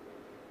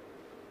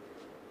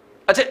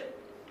 अच्छा,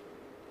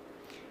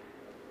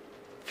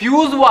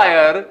 fuse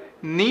wire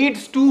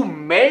needs to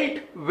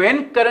melt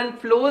when current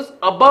flows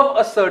above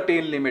a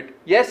certain limit.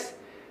 Yes?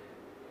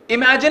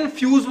 Imagine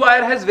fuse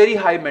wire has very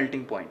high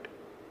melting point.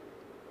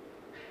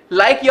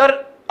 Like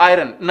your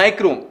iron,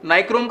 nichrome.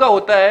 Nichrome का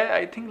होता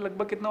है, I think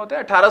लगभग कितना होता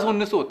है?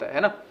 1800-1900 होता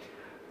है ना?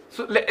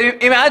 So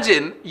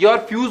imagine your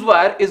fuse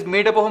wire is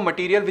made up of a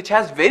material which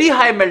has very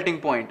high melting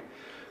point.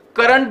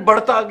 Current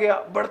बढ़ता गया,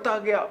 बढ़ता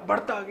गया,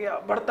 बढ़ता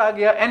गया, बढ़ता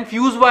गया, and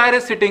fuse wire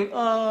is sitting.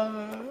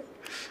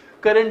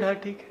 Current हाँ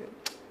ठीक है.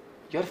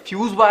 Your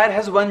fuse wire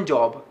has one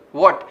job.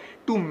 What?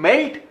 To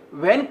melt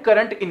when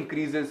current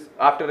increases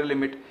after a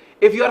limit.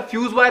 If your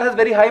fuse wire has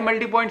very high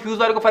melting point, fuse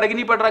wire को फर्क ही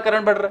नहीं पड़ रहा,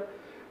 current बढ़ रहा,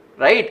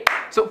 right?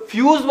 So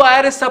fuse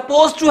wire is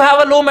supposed to have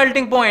a low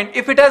melting point.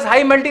 If it has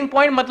high melting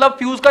point, मतलब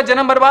fuse का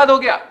जन्म बर्बाद हो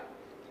गया.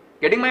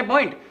 Getting my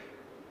point,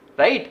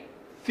 right?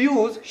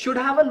 Fuse should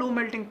have a low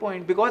melting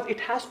point because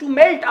it has to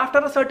melt after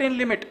a certain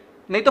limit.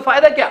 नहीं तो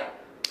फायदा क्या?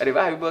 अरे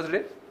वाह, happy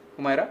birthday,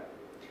 Humaira.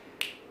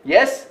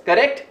 Yes,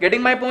 correct.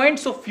 Getting my point.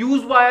 So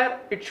fuse wire,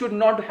 it should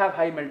not have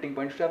high melting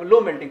point. It should have a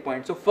low melting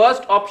point. So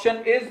first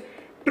option is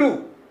true.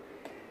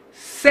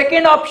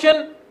 Second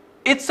option,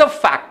 it's a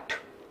fact.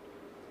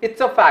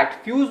 It's a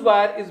fact. Fuse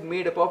wire is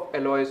made up of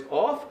alloys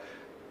of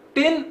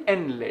tin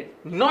and lead,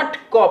 not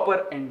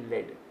copper and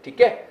lead. ठीक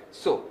है?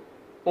 So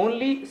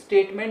only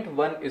statement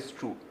 1 is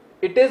true.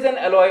 It is an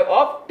alloy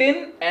of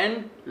tin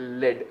and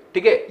lead.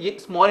 ठीक है? ये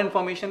small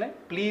information है.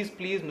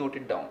 Please note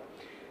it down.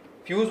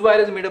 Fuse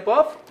wire is made up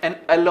of an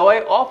alloy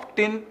of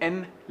tin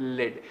and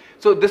lead.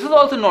 So this is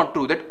also not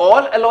true that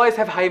all alloys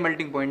have high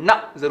melting point. ना,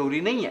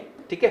 जरूरी नहीं है.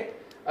 ठीक है?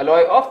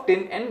 Alloy of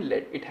tin and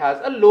lead, it has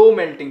a low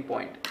melting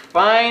point.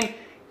 Fine,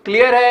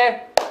 clear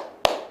है?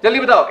 जल्दी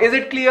बताओ, is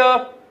it clear?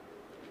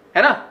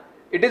 है ना?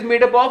 It is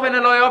made up of an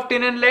alloy of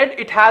tin and lead.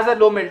 It has a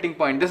low melting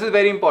point. This is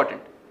very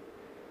important.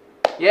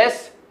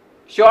 Yes.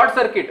 Short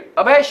circuit.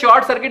 अब है,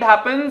 short circuit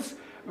happens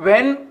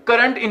when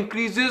current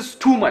increases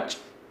too much.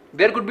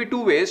 There could be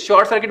two ways.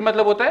 Short circuit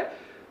मतलब होता है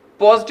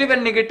positive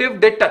and negative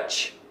they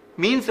touch.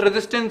 Means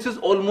resistance is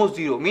almost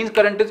zero. Means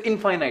current is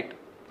infinite.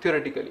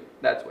 Theoretically,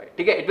 that's why.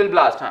 ठीक है, it will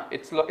blast. हाँ,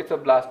 it's a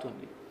blast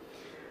only.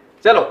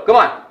 चलो, come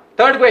on.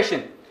 Third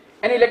question.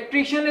 An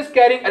electrician is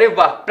carrying. अरे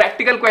वाह,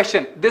 practical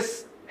question.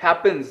 This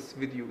happens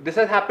with you. This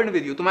has happened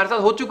with you. तुम्हारे साथ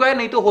हो चुका है,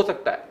 नहीं तो हो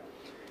सकता है.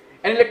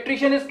 An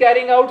electrician is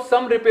carrying out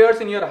some repairs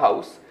in your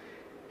house.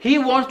 He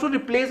wants to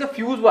replace a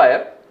fuse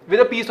wire with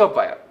a piece of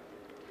wire.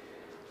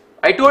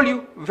 I told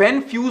you,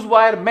 when fuse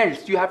wire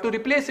melts, you have to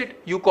replace it.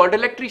 You called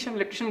electrician.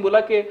 Electrician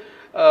बोला कि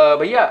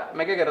भैया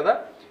मैं क्या कह रहा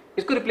था,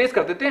 इसको replace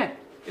कर देते हैं.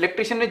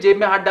 Electrician ने जेब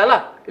में हाथ डाला.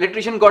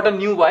 Electrician got a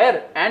new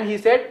wire and he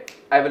said,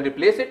 I will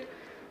replace it.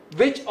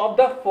 Which of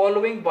the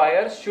following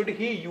wires should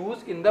he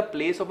use in the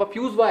place of a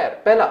fuse wire?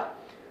 पहला,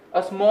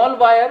 a small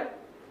wire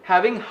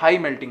having high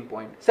melting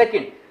point.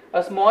 Second,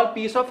 a small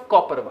piece of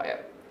copper wire.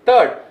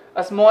 Third,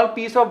 a small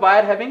piece of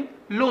wire having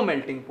low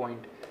melting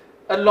point.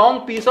 A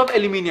long piece of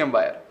aluminium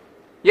wire.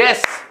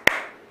 Yes.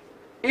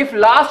 If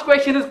last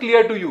question is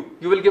clear to you,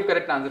 you will give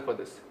correct answer for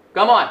this.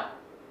 Come on.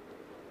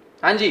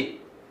 Hanji.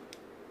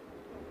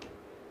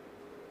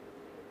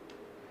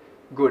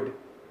 Good.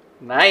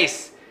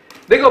 Nice.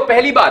 देखो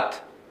पहली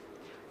बात,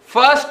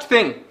 first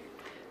thing,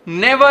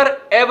 never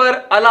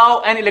ever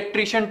allow an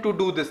electrician to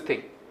do this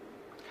thing.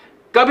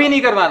 कभी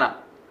नहीं करवाना.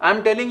 I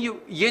am telling you,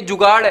 ये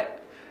जुगाड़ है.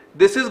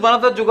 This is one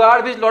of the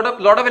जुगाड़ which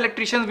lot of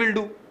electricians will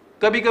do.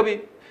 कभी कभी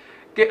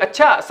कि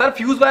अच्छा सर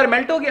फ्यूज वायर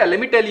मेल्ट हो गया, let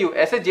me tell you,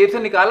 ऐसे जेब से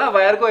निकाला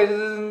वायर को,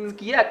 ऐसे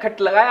किया,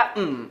 खट लगाया,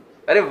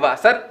 अरे वाह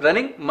सर,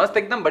 रनिंग मस्त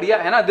एकदम बढ़िया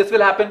है ना, दिस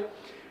विल हैपन,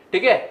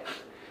 ठीक है.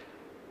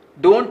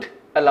 Don't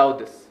allow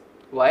this.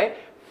 Why?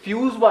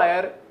 Fuse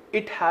wire,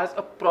 it has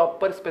a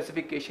proper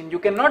specification. You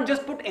cannot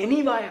just put any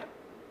wire,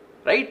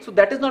 right? So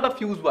that is not a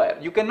fuse wire.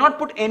 You cannot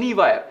put any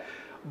wire.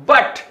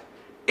 But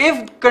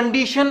if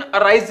condition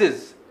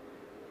arises,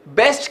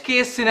 best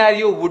case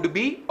scenario would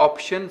be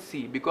option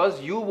C, because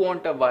you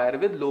want a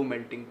wire with low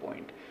melting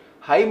point.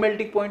 High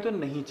melting point तो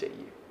नहीं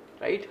चाहिए,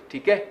 right?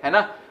 ठीक है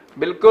ना?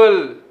 बिल्कुल.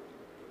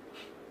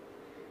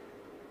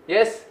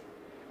 Yes.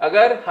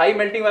 अगर high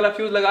melting वाला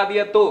fuse लगा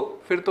दिया तो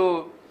फिर तो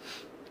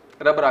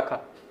रब रखा.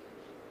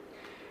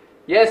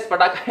 Yes,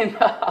 पटाखा in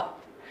the house.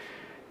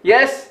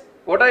 Yes,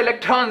 what are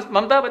electrons?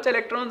 Mamta, bacha,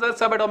 electrons are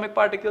subatomic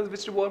particles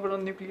which revolve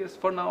around nucleus.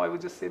 For now, I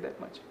would just say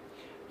that much.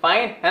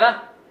 Fine, है ना?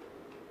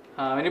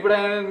 When you put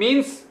it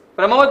means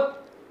Pramod,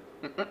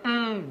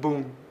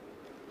 boom.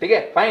 ठीक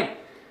है, fine.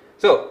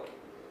 So,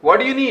 what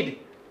do you need?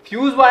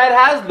 Fuse wire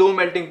has low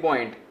melting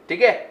point.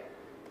 ठीक है?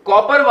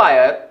 Copper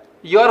wire,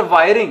 your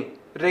wiring,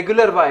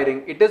 regular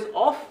wiring, it is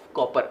of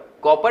copper.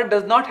 Copper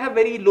does not have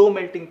very low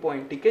melting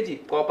point. ठीक है जी.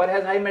 Copper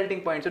has high melting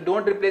point, so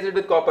don't replace it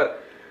with copper.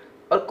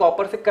 और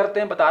copper से करते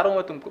हैं, बता रहा हूं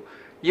मैं तुमको,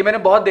 ये मैंने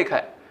बहुत देखा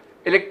है.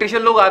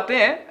 इलेक्ट्रिशियन लोग आते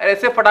हैं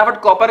ऐसे फटाफट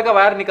कॉपर का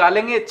वायर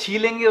निकालेंगे,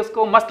 छीलेंगे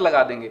उसको, मस्त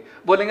लगा देंगे,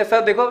 बोलेंगे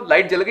सर देखो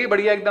लाइट जल गई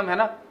बढ़िया एकदम, है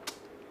ना.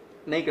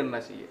 नहीं करना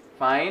चाहिए.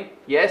 Fine.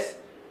 Yes.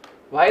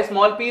 Why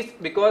small piece?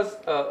 Because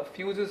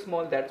fuse is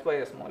small, that's why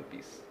a small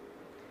piece.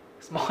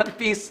 Small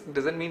piece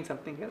doesn't mean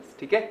something else.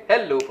 ठीक है.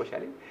 हेलो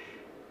पोशाली.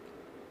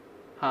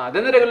 हाँ,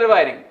 देन द रेगुलर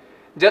वायरिंग.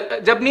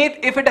 जब नहीं,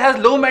 if it has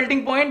low melting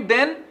point,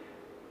 then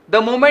the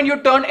moment you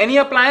turn any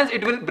appliance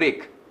it will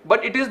break,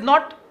 but it is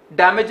not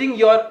damaging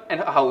your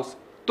house.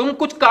 तुम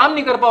कुछ काम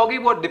नहीं कर पाओगे,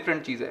 वो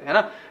डिफरेंट चीज है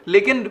ना.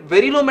 लेकिन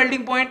very low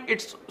melting point,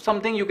 it's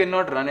something you can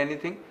not run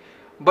anything,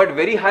 but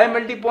very high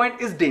melting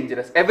point is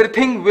dangerous.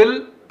 Everything will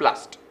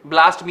blast.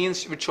 Blast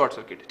means with short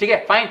circuit. ठीक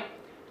है, फाइन.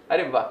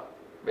 अरे वाह,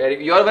 very.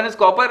 Your one is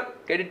copper,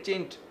 get it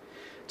changed.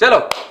 चलो,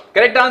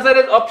 correct answer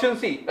is option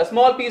C, a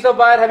small piece of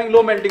wire having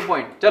low melting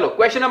point. चलो,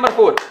 question number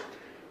 4.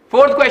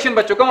 Fourth question,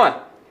 बच्चों, come on.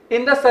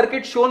 In the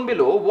circuit shown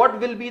below, what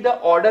will be the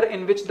order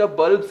in which the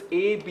bulbs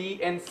A, B,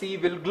 and C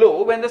will glow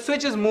when the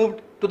switch is moved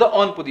to the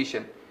on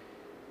position?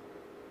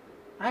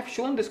 I have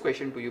shown this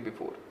question to you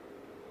before.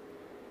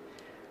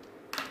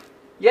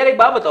 यार एक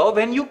बात बताओ,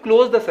 when you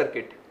close the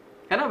circuit,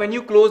 है ना, when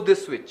you close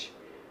this switch,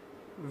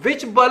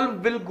 which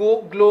bulb will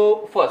glow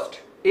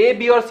first? A,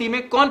 B और C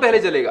में कौन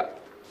पहले जलेगा?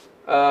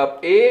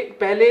 A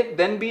पहले,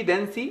 then B,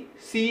 then C,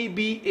 C,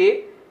 B, A,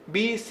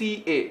 B, C,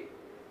 A.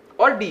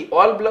 Or D,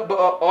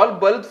 all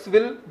bulbs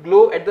will glow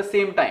at the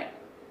same time.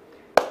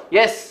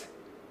 Yes.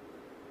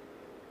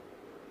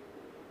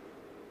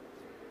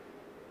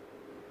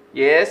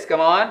 Yes,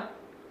 come on.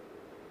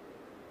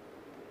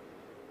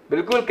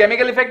 बिल्कुल,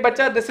 chemical effect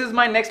बच्चा, this is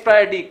my next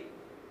priority.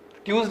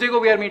 Tuesday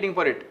को we are meeting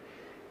for it.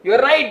 You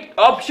are right.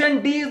 Option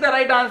D is the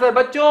right answer.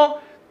 बच्चों,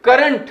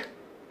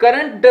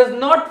 current does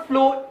not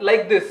flow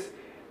like this.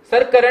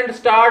 Sir, current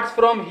starts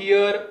from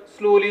here.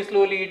 Slowly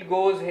it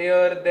goes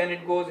here, then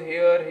it goes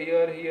here.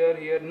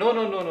 No.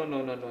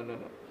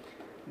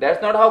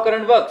 That's not how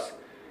current works.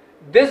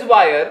 This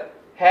wire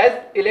has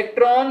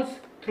electrons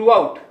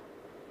throughout.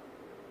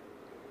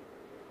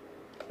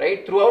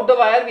 Right? Throughout the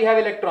wire we have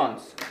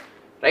electrons.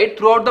 Right?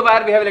 Throughout the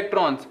wire we have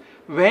electrons.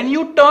 When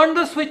you turn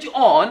the switch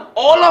on,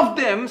 all of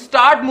them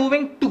start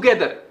moving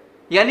together.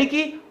 यानी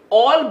कि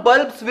all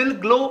bulbs will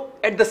glow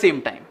at the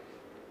same time.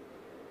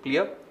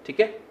 Clear? ठीक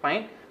है?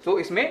 Fine. So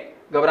इसमें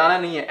घबराना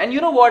नहीं है. And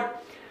you know what?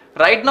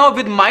 Right now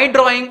with my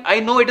drawing, I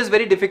know it is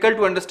very difficult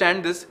to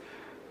understand this.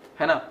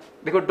 है ना?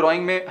 देखो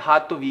drawing में हाथ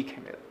तो weak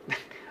है मेरा.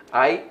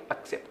 I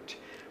accept.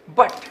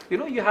 But you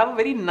know, you have a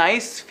very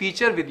nice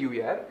feature with you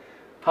here.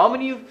 How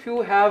many of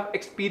you have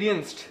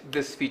experienced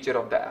this feature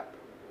of the app?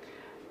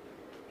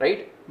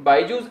 Right?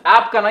 BYJU'S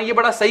app का ना ये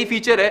बड़ा सही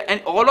feature है,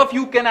 and all of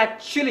you can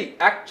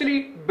actually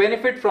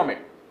benefit from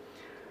it.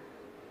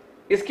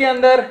 इसके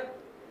अंदर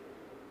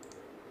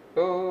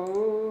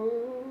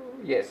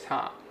yes,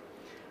 हाँ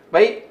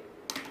भाई,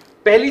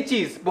 पहली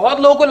चीज, बहुत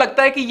लोगों को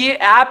लगता है कि ये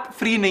ऐप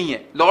फ्री नहीं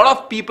है. Lot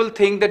of people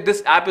think that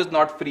this app is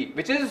not free,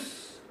 which is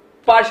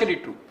partially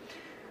true.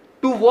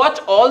 To watch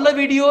all the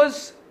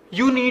videos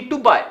you need to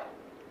bye,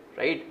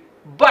 right?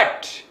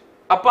 But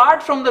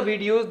apart from the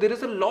videos there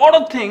is a lot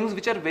of things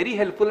which are very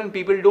helpful and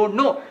people don't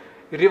know.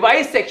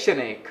 Revise section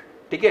है एक,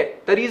 ठीक है?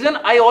 The reason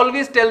I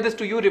always tell this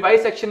to you,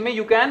 revise section में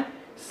you can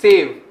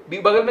save,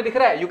 बगल में दिख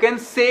रहा है, you can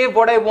save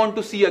what I want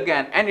to see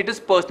again, and it is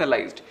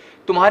personalised.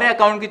 तुम्हारे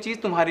अकाउंट की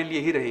चीज तुम्हारे लिए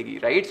ही रहेगी,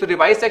 right? So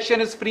revise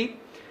section is free,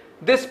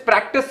 this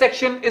practice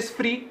section is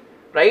free,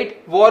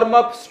 right? Warm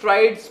up,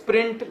 STRIDE,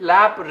 sprint,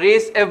 lap,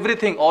 race,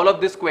 everything, all of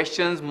this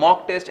questions,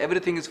 mock test,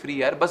 everything is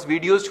free यार. बस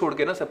videos छोड़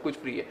के ना सब कुछ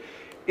फ्री है.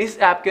 इस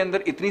ऐप के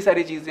अंदर इतनी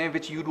सारी चीजें हैं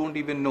which you don't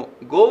even know.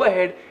 Go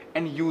ahead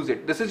and use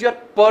it. This is your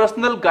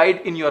personal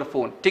guide in your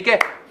phone. ठीक है?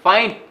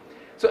 Fine.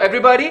 So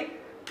everybody,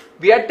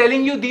 we are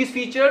telling you these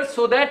features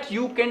so that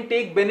you can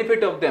take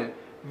benefit of them.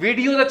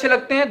 Videos अच्छे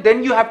लगते हैं,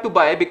 then you have to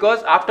bye,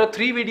 because after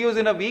 3 videos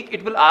in a week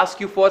it will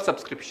ask you for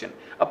subscription.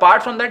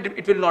 Apart from that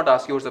it will not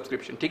ask you for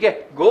subscription. ठीक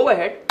है, go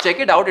ahead,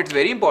 check it out, it's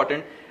very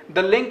important. The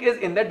link is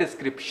in the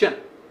description.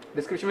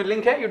 Description में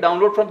link है, you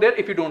download from there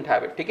if you don't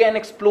have it. ठीक है, and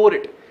explore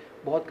it,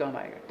 बहुत काम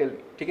आएगा. Tell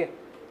me. ठीक है,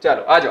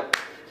 चलो आ जाओ.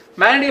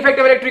 Magnetic effect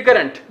of electric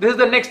current, this is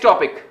the next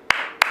topic.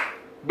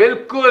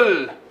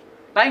 बिल्कुल,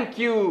 थैंक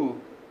यू.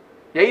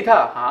 यही था,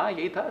 हाँ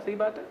यही था, सही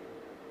बात है.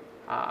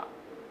 हाँ,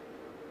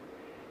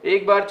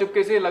 एक बार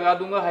चुपके से लगा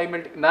दूंगा हाई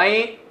मेल्ट.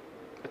 नहीं,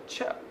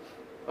 अच्छा,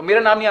 और मेरा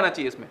नाम नहीं आना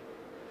चाहिए इसमें.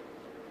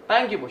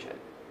 Thank you पोशाली.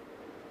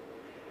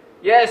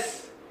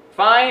 Yes,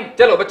 fine.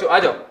 चलो बच्चों आ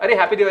जाओ. अरे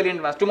happy Diwali in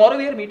advance. Tomorrow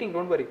we are meeting,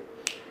 don't worry.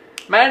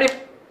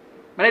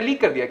 मैंने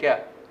लीक कर दिया क्या?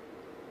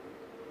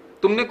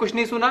 तुमने कुछ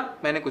नहीं सुना,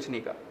 मैंने कुछ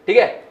नहीं कहा. ठीक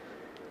है,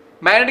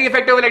 magnetic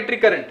effect of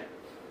electric current.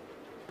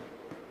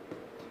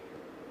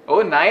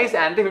 Oh nice,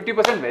 anti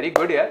 50%, very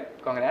good यार,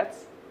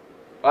 कांग्रेट्स.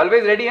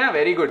 Always ready. हाँ,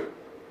 वेरी गुड.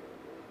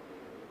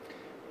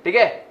 ठीक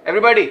है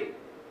एवरीबॉडी,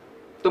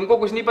 तुमको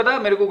कुछ नहीं पता,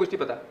 मेरे को कुछ नहीं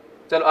पता.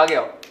 चलो आगे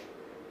आओ.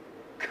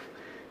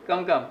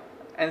 कम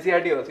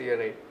NCERT also, you are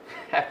right.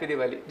 Happy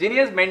Diwali.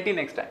 Genius, mentee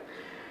next time.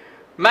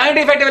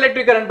 Magnetic effect of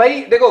electric current.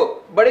 भाई देखो,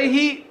 बड़े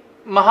ही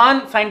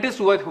महान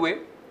साइंटिस्ट हुए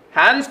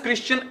हैंस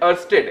क्रिश्चियन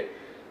अर्स्टेड.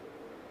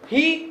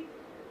 ही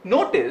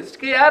नोटिस्ड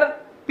कि यार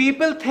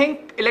people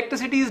think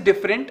electricity is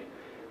different,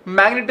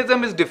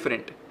 magnetism is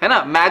different, है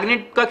ना.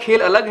 मैग्नेट का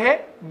खेल अलग है,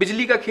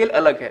 बिजली का खेल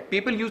अलग है.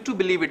 People use to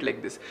believe it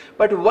like this,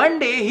 but one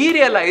day he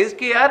realise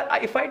कि यार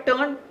if I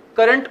turn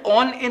current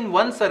on in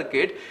one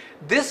circuit,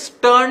 this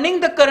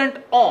turning the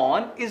current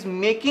on is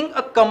making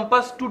a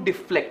compass to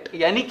deflect.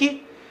 यानी कि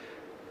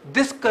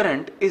this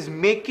current is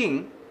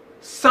making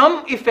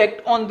some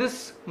effect on this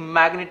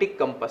magnetic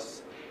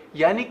compass.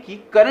 यानी कि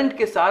current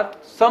के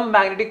साथ some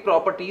magnetic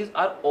properties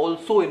are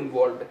also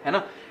involve, है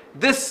ना.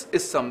 This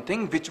is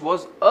something which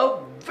was a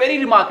very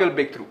remarkable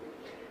breakthrough.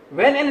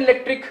 When an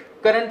electric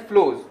current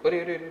flows,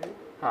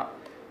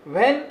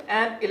 when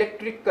an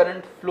electric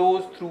current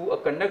flows through a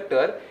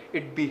conductor,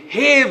 it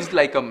behaves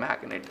like a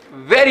magnet.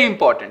 Very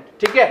important.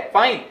 ठीक है,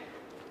 fine.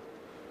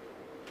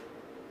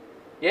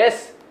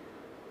 Yes.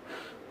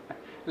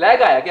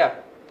 Lag आया क्या?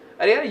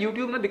 अरे यार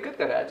YouTube में दिक्कत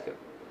कर रहा है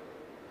आजकल.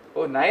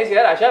 Oh nice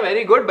यार आशा,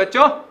 very good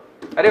बच्चों.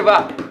 अरे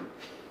वाह.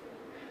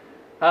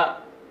 हाँ,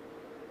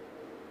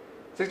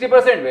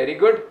 60%, वेरी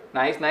गुड,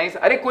 नाइस.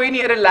 अरे कोई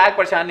नहीं, अरे लैग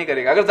परेशान नहीं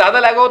करेगा. अगर ज्यादा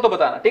लैग हो तो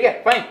बताना. ठीक है,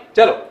 फाइन.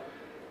 चलो,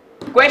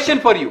 क्वेश्चन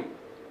फॉर यू.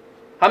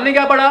 हमने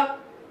क्या पढ़ा?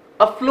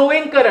 A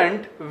flowing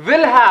current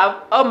will have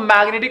a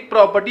magnetic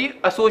property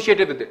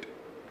associated with it.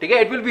 ठीक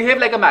है, it will behave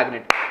like a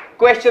magnet.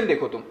 Question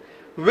देखो तुम.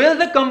 Will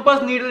the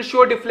compass needle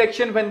show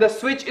deflection when the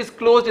switch is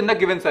closed in the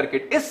given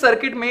circuit. इस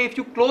circuit में if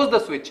you close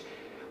the switch,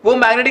 वो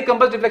magnetic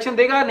compass deflection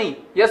देगा नहीं?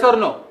 Yes और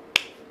no?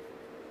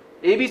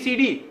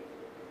 ABCD.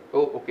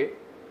 Okay.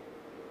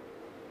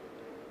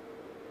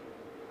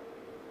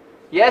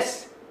 Yes,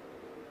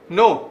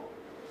 no.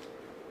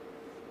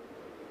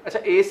 अच्छा,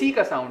 AC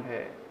का sound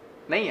है?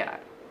 नहीं यार.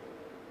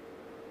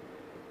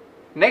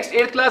 Next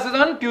 8th class is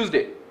on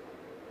Tuesday.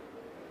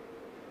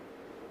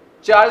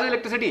 Charge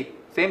electricity,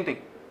 same thing.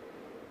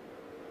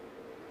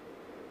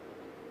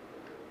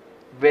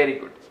 Very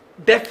good,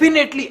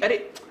 definitely. अरे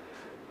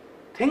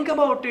think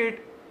about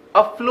it.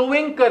 A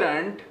flowing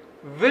current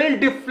will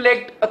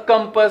deflect a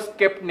compass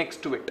kept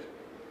next to it.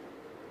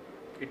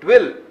 It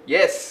will,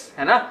 yes,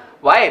 है ना.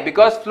 Why?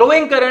 Because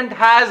flowing current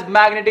has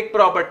magnetic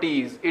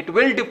properties. It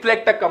will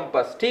deflect a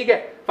compass. ठीक है,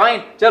 fine.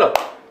 चलो,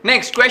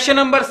 next question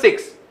number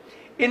 6.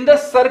 In the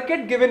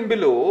circuit given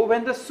below,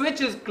 when the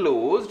switch is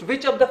closed,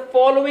 which of the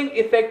following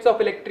effects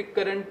of electric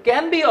current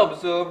can be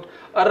observed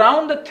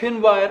around the thin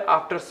wire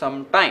after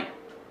some time?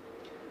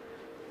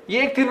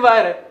 ये एक thin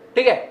wire है,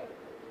 ठीक है.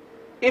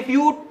 If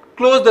you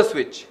close the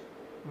switch,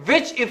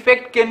 which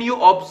effect can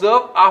you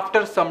observe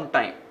after some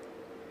time?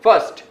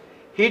 First,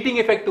 heating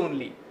effect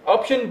only.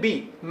 Option B,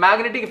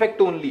 magnetic effect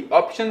only.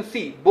 Option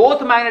C, both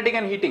magnetic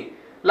and heating.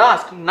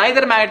 Last,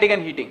 neither magnetic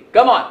and heating.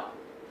 Come on.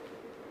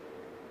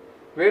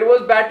 Where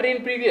was battery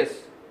in previous?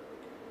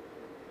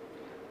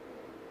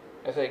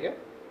 ऐसा है क्या?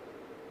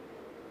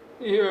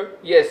 Here.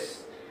 Yes.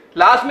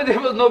 Last में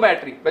there was no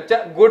battery.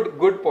 बच्चा,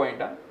 good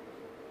point. Huh?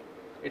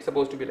 It's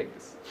supposed to be like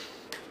this.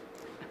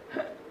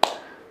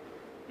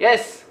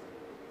 Yes.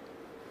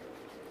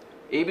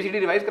 ABCD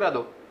revise करा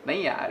दो.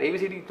 नहीं यार,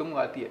 ABCD तुम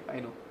आती है,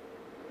 I know.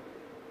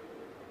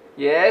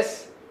 Yes.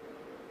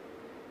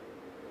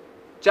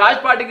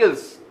 Charged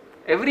particles.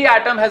 Every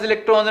atom has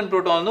electrons and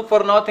protons. No, for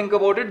now think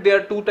about it. There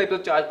are 2 types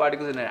of charged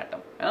particles in an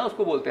atom. है ना,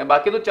 उसको बोलते हैं.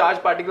 बाकी तो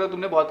charged particle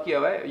तुमने बहुत किया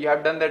हुआ है. You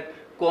have done that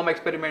comb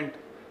experiment.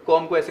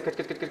 comb को ऐसे खच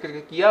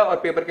किया और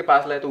पेपर के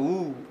पास लाए तो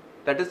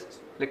that is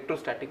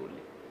electrostatic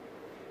only.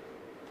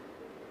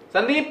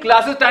 Sandeep,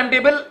 classes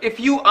timetable. If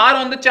you are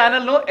on the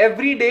channel, no,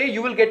 every day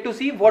you will get to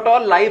see what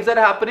all lives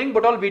are happening,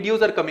 what all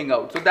videos are coming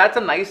out. So that's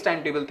a nice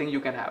timetable thing you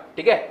can have.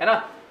 ठीक है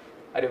ना?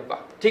 अरे वाह,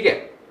 ठीक है.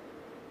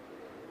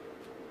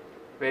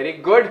 Very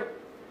good.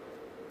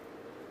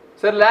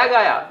 Sir, lag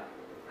आया.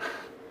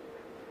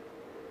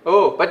 Oh,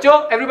 बच्चों,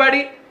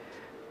 everybody.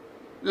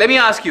 Let me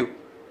ask you,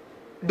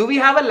 do we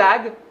have a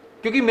lag?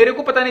 क्योंकि मेरे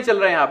को पता नहीं चल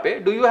रहा है यहाँ पे.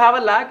 Do you have a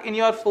lag in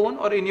your phone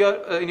और in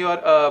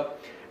your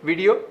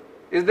video?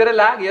 Is there a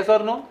lag? Yes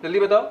और नो? जल्दी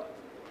बताओ.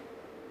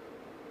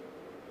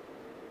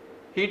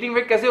 हीटिंग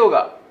इफेक्ट कैसे होगा?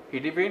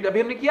 हीटिंग इफेक्ट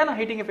अभी हमने किया ना,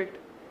 हीटिंग इफेक्ट.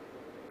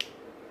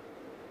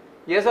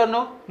 यस और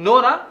नो? नो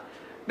ना.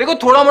 देखो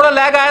थोड़ा मोड़ा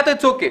लैग आया तो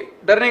इट्स ओके,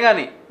 डरने का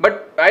नहीं,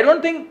 but I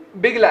don't think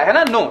big lag है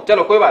ना. नो,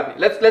 चलो कोई बात नहीं.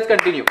 Let's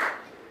continue.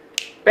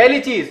 पहली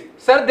चीज,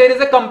 sir there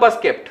is a compass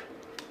kept.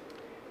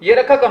 ये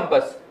रखा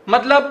कंपास,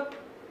 मतलब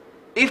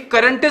if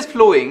current is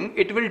flowing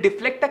it will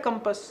deflect a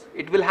compass,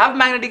 it will have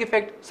magnetic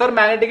effect. sir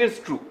magnetic is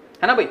true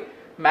है ना भाई,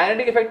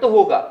 magnetic effect तो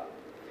होगा,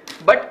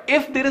 but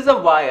if there is a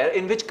wire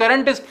in which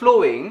current is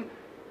flowing,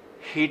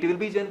 heat will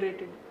be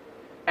generated,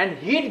 and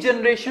heat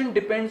generation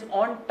depends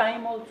on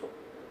time also.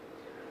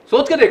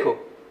 सोच के देखो,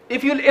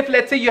 if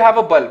let's say you have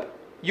a bulb,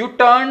 you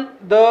turn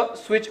the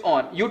switch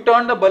on, you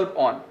turn the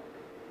bulb on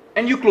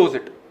and you close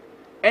it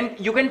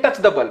and you can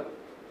touch the bulb,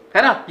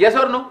 है ना? yes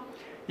or no?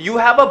 You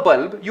have a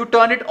bulb, you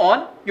turn it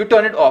on, you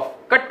turn it off,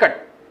 cut.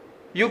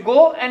 You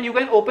go and you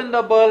can open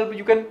the bulb,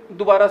 you can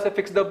दोबारा से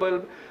fix the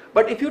bulb.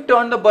 But if you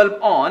turn the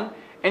bulb on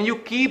and you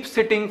keep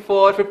sitting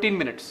for 15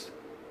 minutes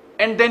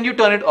and then you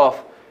turn it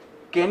off,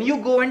 can you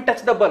go and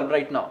touch the bulb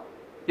right now?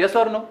 Yes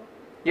or no?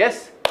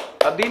 Yes?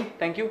 Abdeen,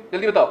 thank you.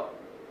 जल्दी बताओ.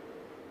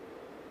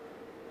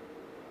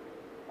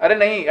 अरे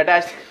नहीं,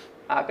 attached.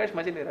 आकाश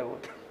मजे ले रहा है वो.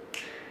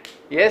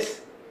 Yes?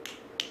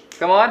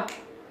 Come on.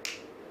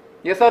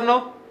 Yes or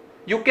no?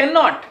 You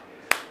cannot.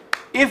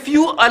 If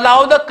you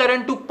allow the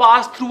current to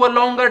pass through a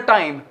longer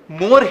time,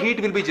 more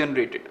heat will be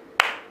generated.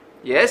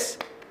 Yes?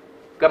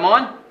 Come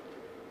on.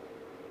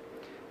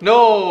 No,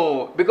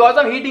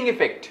 because of heating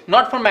effect,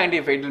 not from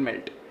magnetic effect, it will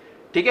melt.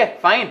 ठीक है?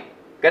 Fine.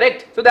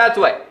 Correct? So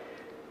that's why.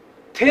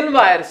 Thin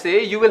wire से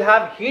you will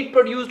have heat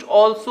produced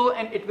also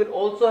and it will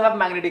also have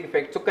magnetic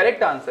effect. So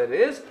correct answer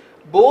is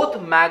both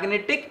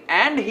magnetic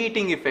and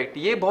heating effect.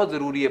 ये बहुत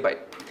जरूरी है भाई.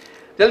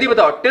 जल्दी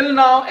बताओ. Till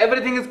now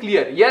everything is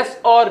clear? Yes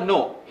और no?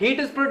 Heat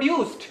is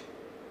produced.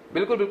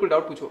 बिल्कुल बिल्कुल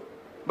डाउट पूछो.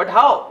 But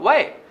how?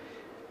 Why?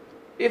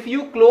 If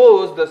you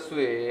close the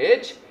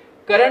switch,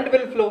 current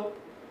will flow.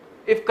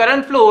 If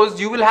current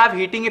flows, you will have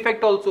heating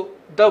effect also.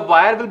 The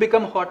wire will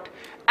become hot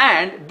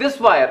and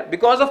this wire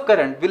because of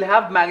current will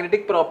have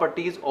magnetic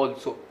properties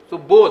also. So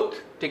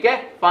both. ठीक है?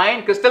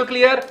 Fine. Crystal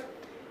clear?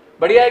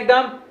 बढ़िया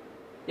एकदम.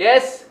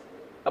 Yes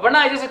Aparna,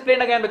 I just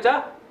explain again बच्चा.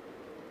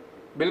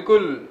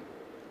 बिल्कुल.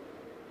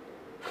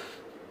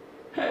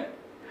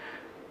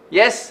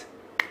 Yes,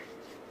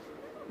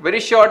 very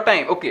short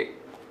time. Okay,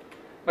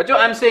 but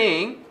I'm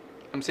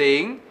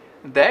saying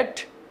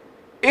that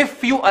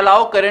if you allow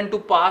current to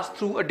pass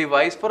through a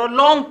device for a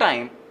long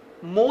time,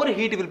 more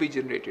heat will be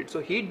generated.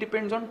 So heat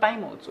depends on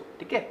time also.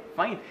 Okay,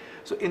 fine.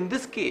 So in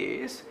this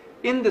case,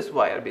 in this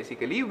wire,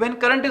 basically when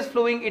current is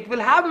flowing, it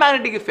will have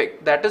magnetic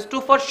effect. That is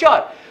true for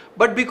sure.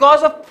 But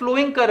because of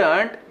flowing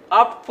current,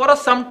 up for a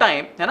some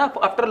time, है ना,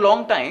 after a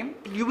long time,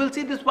 you will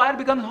see this wire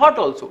becomes hot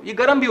also. ये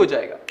गर्म भी हो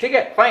जाएगा. ठीक है?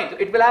 Fine. So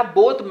it will have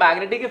both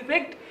magnetic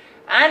effect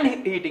and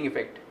heating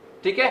effect.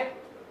 ठीक है?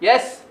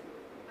 Yes.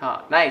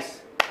 हाँ, nice.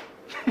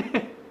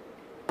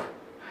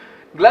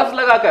 ग्लव्स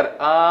लगाकर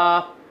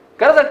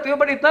कर सकते हो,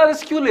 बट इतना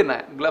रिस्क क्यों लेना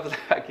है ग्लव्स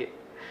लगा के?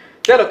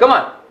 चलो, come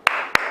on.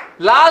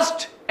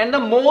 Last and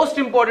the most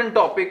important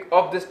topic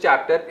of this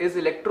chapter is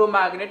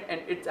electromagnet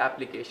and its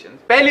applications.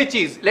 पहली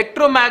चीज,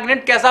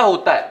 electromagnet कैसा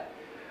होता है?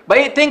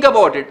 भाई think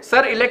about it.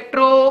 Sir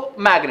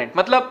electromagnet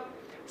मतलब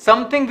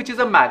something which is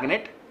a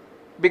magnet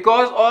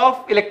because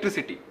of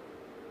electricity.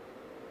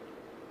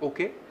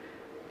 Okay,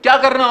 क्या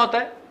करना होता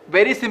है?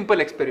 Very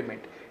simple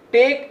experiment.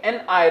 Take an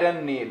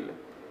iron nail.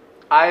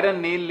 Iron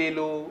nail ले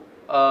लो,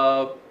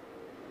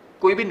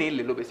 कोई भी नेल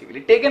ले लो. Basically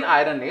take an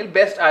iron nail,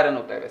 best iron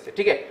होता है वैसे.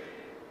 ठीक है?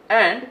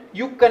 And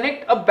you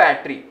connect a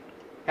battery,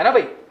 है ना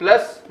भाई,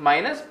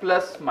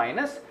 plus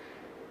minus.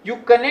 You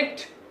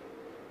connect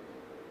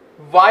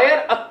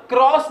wire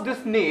across this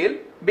nail.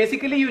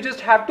 Basically you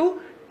just have to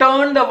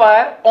turn the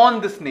wire on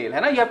this nail,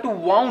 है ना. You have to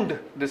wound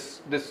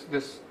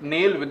this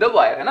nail with the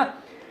wire, है ना.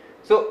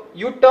 So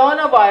you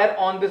turn a wire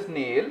on this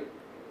nail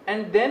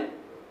and then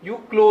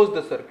you close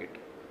the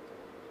circuit.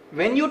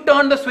 When you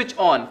turn the switch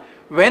on,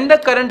 when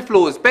the current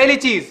flows, पहली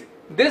चीज,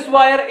 this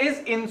wire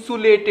is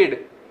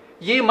insulated.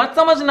 ये मत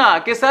समझना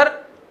कि sir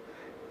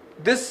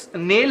this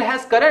nail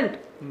has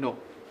current. No,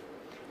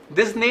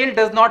 this nail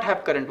does not have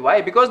current.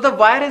 Why? Because the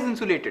wire is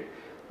insulated.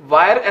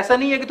 Wire ऐसा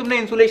नहीं है कि तुमने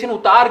इंसुलेशन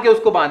उतार के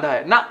उसको बांधा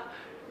है ना.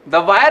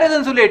 The wire is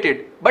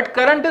insulated, but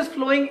current is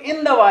flowing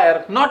in the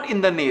wire, not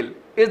in the nail.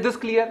 Is this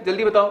clear?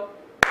 जल्दी बताओ.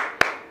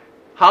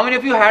 How many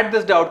of you had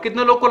this doubt?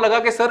 कितने लोग को लगा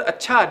कि सर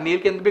अच्छा नेल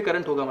के अंदर भी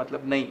करंट होगा?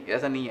 मतलब नहीं,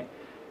 ऐसा नहीं है.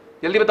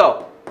 जल्दी बताओ.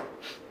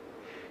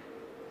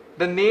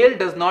 The nail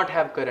does not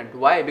have current.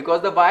 Why?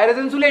 Because the wire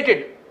is insulated.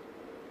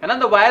 है ना,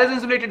 the wire is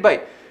insulated by.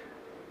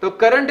 The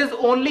current is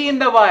only in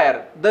the wire.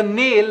 The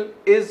nail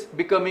is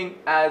becoming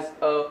as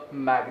a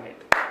magnet.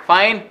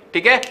 Fine.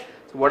 ठीक है?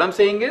 So what I'm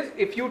saying is,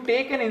 if you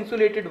take an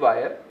insulated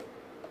wire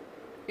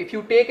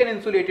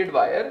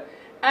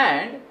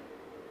and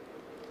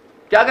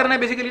क्या करना है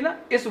basically ना,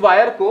 इस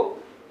wire को,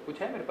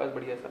 कुछ है मेरे पास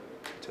बढ़िया सा,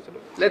 अच्छा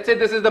चलो, let's say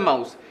this is the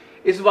mouse,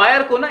 इस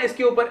वायर को ना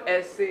इसके ऊपर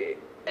ऐसे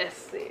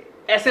ऐसे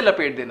ऐसे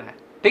लपेट देना है,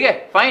 ठीक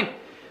है, fine.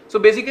 So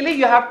basically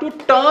you have to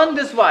turn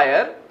this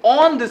wire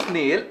on this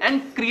nail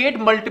and create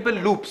multiple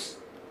loops,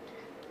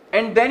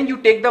 and then you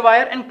take the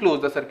wire and close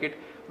the circuit.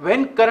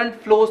 When current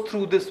flows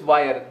through this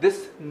wire, this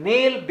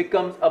nail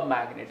becomes a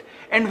magnet,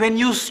 and when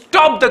you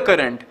stop the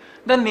current,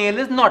 the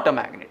nail is not a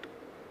magnet.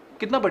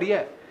 कितना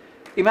बढ़िया है.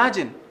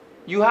 Imagine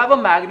you have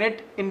a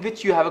magnet in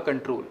which you have a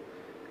control.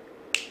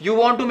 You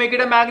want to make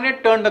it a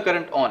magnet, turn the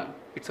current on,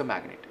 it's a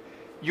magnet.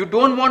 You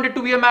don't want it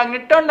to be a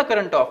magnet, turn the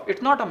current off,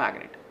 it's not a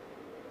magnet.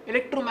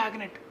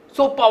 Electromagnet,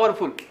 so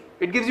powerful,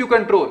 it gives you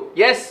control.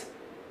 Yes,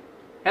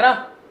 है ना?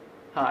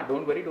 हाँ,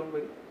 don't worry,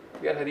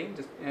 we are hurrying,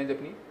 just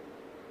Japanese.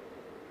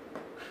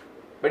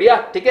 बढ़िया,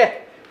 ठीक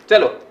है,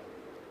 चलो.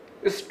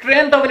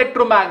 Strength of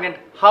electromagnet.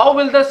 How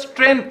will the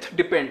strength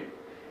depend?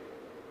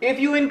 If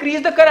you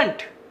increase the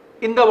current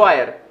in the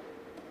wire,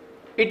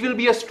 it will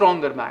be a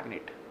stronger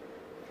magnet.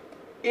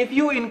 If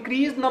you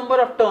increase number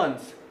of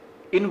turns,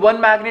 in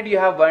one magnet you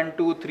have 1,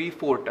 2, 3,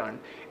 4 turns.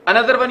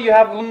 Another one you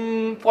have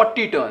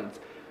 40 turns.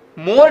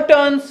 More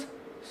turns,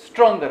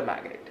 stronger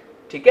magnet.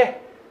 ठीक है?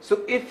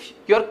 So if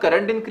your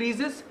current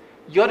increases,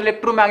 your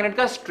electromagnet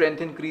का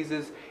strength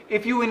increases.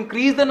 If you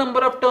increase the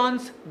number of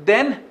turns,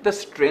 then the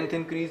strength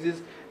increases,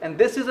 and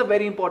this is a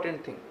very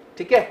important thing.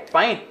 ठीक है,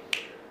 fine.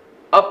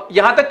 अब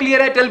यहां तक clear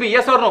है? Tell me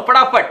yes or no,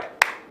 फटाफट.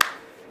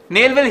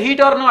 Nail will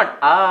heat or not?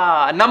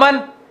 Naman,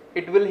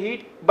 it will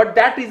heat, but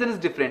that reason is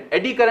different.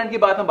 Eddy current की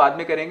बात हम बाद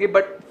में करेंगे,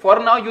 but for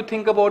now you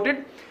think about it.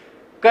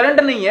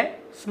 Current नहीं है,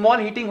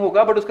 small heating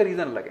होगा, but उसका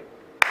reason अलग है.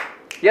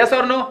 Yes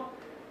or no?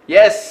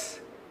 Yes.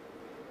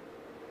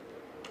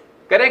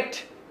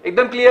 Correct.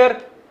 एकदम क्लियर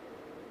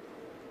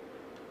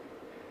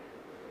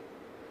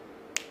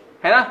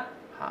है ना?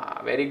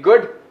 हाँ, वेरी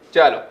गुड.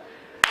 चलो,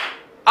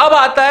 अब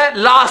आता है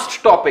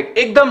लास्ट टॉपिक,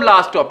 एकदम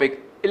last topic,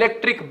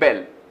 electric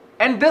bell.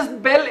 And this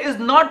bell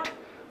is not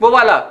वो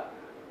वाला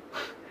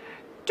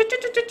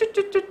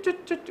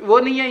वो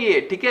नहीं है ये,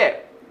 ठीक है,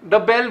 the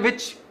bell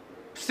which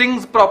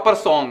sings proper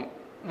song,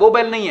 वो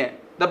बेल नहीं है.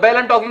 The bell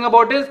I am talking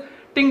about is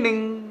टिंग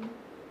डिंग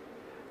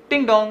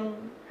टिंग डोंग,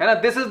 है ना?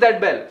 This is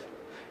that bell.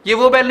 ये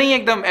वो बेल नहीं है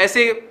एकदम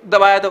ऐसे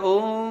दबाया तो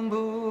ओम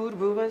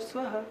भूर्भुवः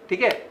स्वः,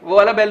 ठीक है, वो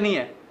वाला बेल नहीं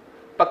है.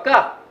 पक्का?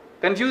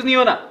 कंफ्यूज नहीं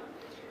होना.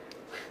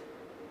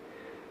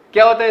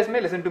 क्या होता है इसमें?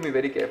 Listen to me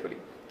very carefully.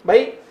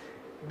 भाई,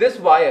 this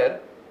wire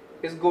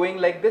is going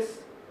like this,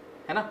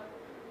 है ना?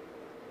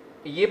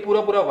 ये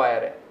पूरा पूरा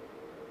वायर है,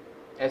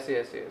 ऐसे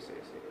ऐसे ऐसे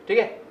ऐसे, ठीक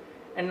है,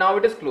 and now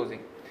it is closing.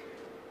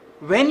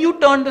 When U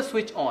turn the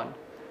switch on,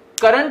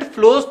 current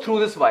flows through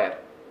this wire.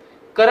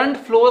 Current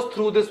flows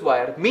through this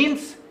wire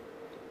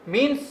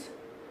means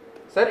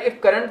sir, if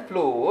current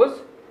flows,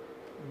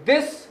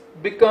 this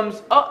becomes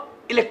a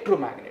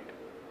electromagnet,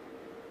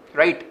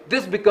 right?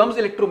 This becomes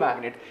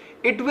electromagnet.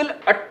 It will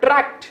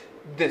attract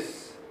this,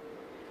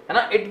 है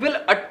ना? It will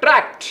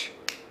attract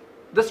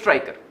the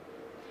striker.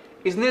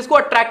 इसने इसको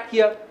attract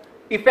किया.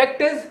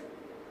 Effect is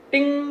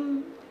ting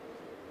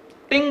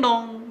ting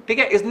dong, ठीक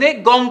है, इसने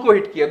gong को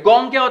hit किया.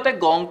 Gong क्या होता है?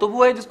 Gong तो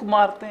वो है जिसको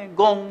मारते हैं,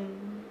 gong,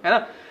 है ना?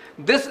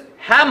 This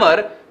hammer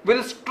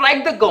will strike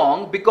the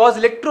gong because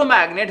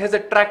electromagnet has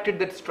attracted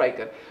that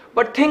striker.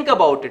 But think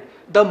about it,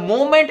 the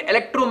moment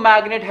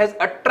electromagnet has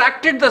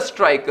attracted the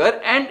striker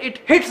and it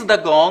hits the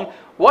gong,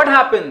 what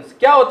happens?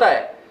 क्या होता है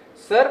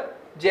sir?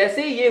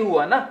 जैसे ये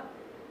हुआ ना,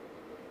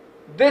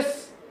 this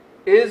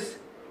is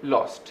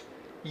lost.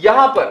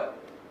 यहां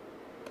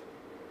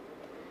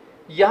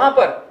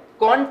पर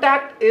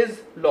contact is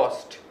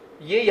lost.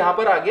 ये यहां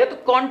पर आ गया तो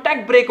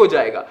contact break हो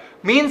जाएगा,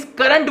 means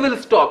current will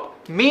stop,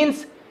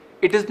 means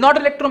it is not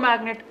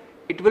electromagnet.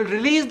 It will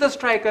release the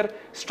striker.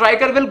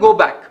 Striker will go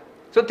back.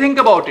 So think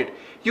about it.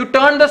 You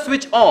turn the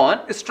switch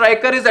on,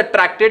 striker is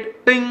attracted,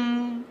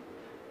 ting,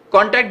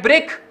 contact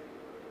break,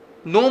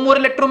 no more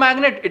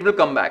electromagnet, it will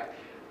come back.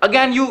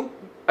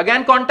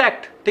 Again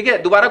contact, ठीक है,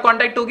 दोबारा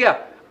contact हो गया,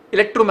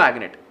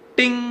 electromagnet,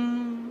 ting,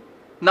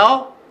 now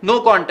no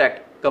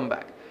contact, come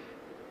back.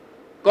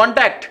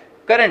 Contact,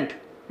 current,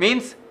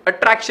 means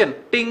attraction,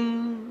 ting,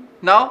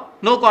 now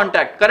no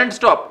contact, current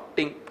stop,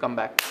 ting, come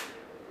back.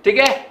 ठीक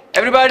है,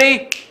 everybody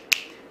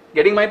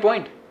getting my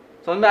point?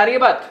 समझ में आ रही है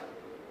बात?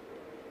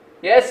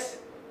 Yes.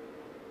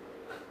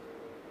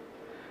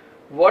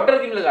 वाटर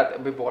क्यों लगाते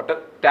हैं? Water,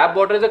 tap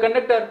water is a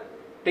conductor,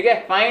 ठीक है,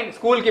 फाइन.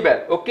 स्कूल की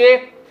बेल, ओके.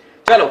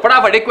 चलो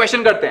फटाफट एक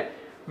क्वेश्चन करते हैं.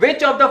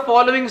 Which of the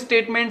following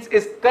statements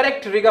is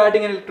correct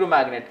regarding an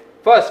electromagnet?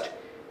 First,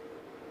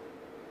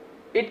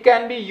 it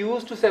can be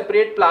used to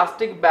separate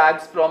plastic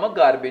bags from a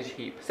garbage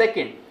heap.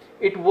 Second,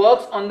 it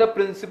works on the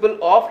principle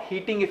of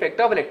heating effect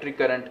of electric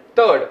current.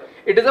 Third,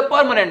 it is a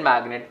permanent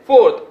magnet.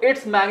 Fourth,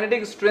 its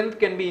magnetic strength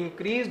can be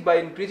increased by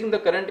increasing the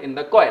current in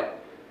the coil.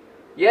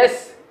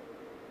 Yes.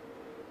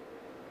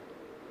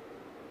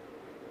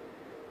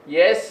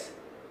 Yes.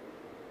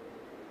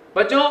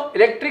 बच्चों,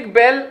 electric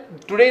bell,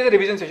 today is a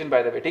revision session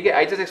by the way, ठीक है?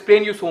 I just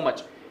explained you so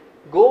much.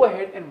 Go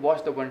ahead and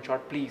watch the one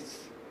shot please.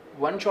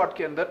 One shot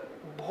के अंदर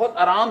बहुत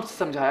आराम से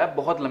समझाया,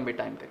 बहुत लंबे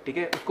टाइम तक, ठीक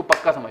है, उसको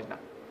पक्का समझना।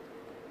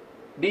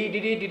 D D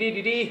D D D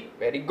D D,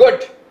 very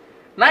good,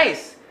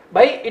 nice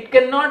भाई। It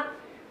can not,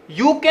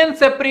 you can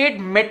separate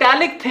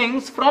metallic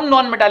things from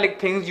non-metallic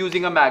things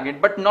using a magnet,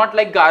 but not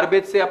like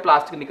garbage से आप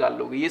प्लास्टिक निकाल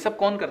लोगे। ये सब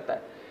कौन करता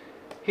है?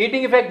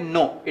 Heating effect,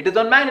 no, it is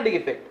on magnetic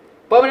effect.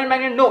 Permanent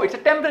magnet, no, it's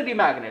a temporary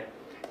magnet.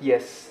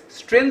 Yes,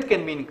 strength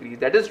can be increased,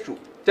 that is true.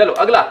 चलो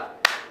अगला,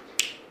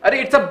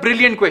 अरे it's a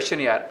brilliant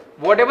question यार,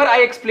 whatever I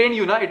explained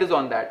you ना, it is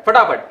on that.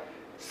 फटाफट,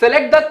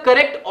 select the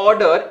correct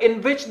order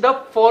in which the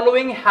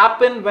following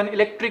happen when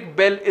electric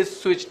bell is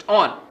switched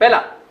on.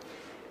 पहला,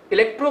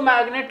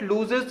 electromagnet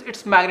loses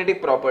its magnetic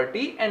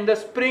property and the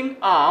spring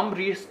arm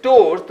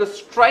restores the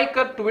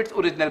striker to its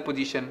original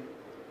position.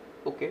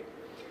 Okay.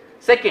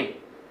 Second,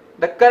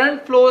 the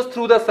current flows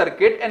through the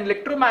circuit and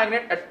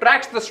electromagnet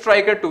attracts the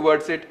striker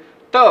towards it.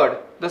 Third,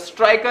 the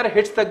striker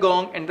hits the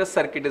gong and the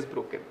circuit is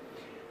broken.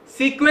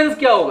 Sequence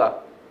क्या होगा?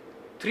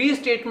 3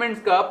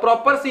 statements का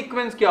proper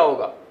sequence क्या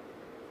होगा?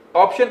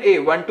 Option A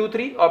 1 2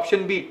 3,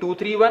 option B 2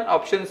 3 1,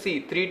 option C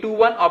 3 2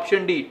 1,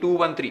 option D 2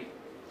 1 3.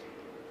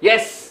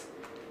 Yes.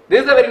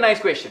 This is a very nice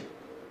question.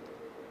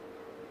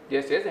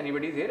 Yes, yes,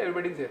 anybody is here?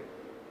 Everybody is here.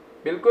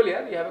 बिल्कुल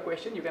यार, you have a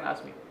question, you can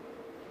ask me.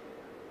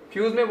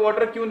 Fuse में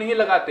water क्यों नहीं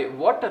लगाते?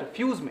 Water,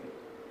 fuse में.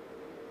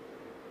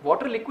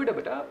 Water liquid है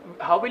बेटा.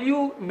 How will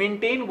you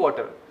maintain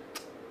water?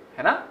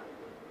 है ना?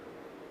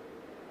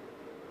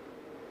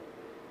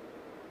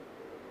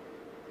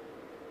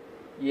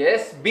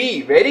 Yes,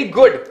 B, very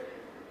good.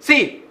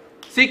 See,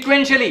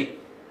 sequentially,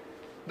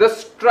 the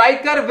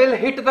striker will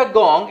hit the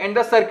gong and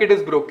the circuit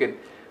is broken.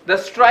 The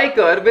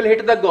striker will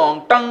hit the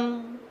gong,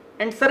 tung,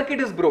 and circuit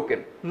is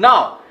broken.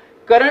 Now,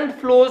 current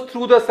flows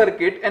through the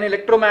circuit and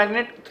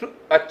electromagnet through.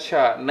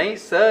 अच्छा, नहीं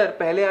sir,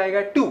 पहले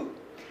आएगा 2.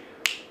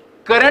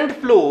 Current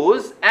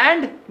flows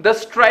and the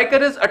striker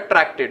is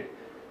attracted.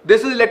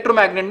 This is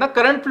electromagnet. ना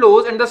current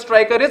flows and the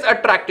striker is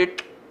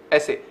attracted.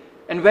 ऐसे.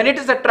 And when it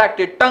is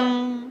attracted,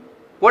 tung,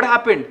 what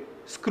happened?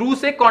 Screw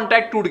से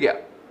contact टूट गया.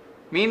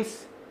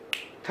 Means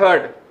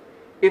third,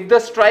 if the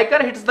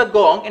striker hits the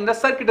gong and the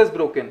circuit is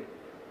broken.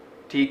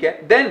 ठीक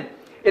है, then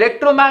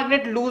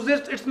electromagnet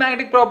loses its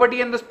magnetic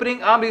property and the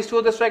spring arm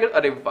restores the striker.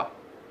 अरे वाह,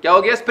 क्या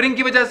हो गया? स्प्रिंग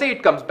की वजह से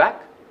it comes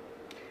back.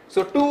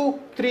 So 2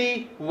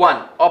 3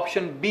 1,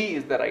 option B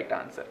is the right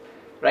answer.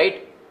 Right?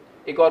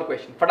 एक और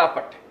क्वेश्चन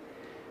फटाफट.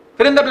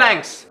 Fill in the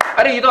blanks.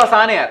 अरे ये तो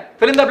आसान है यार.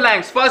 Fill in the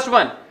blanks. First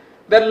one,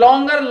 the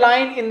longer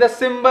line in the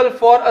symbol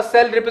for a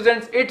cell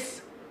represents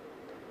its.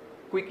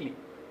 Quickly,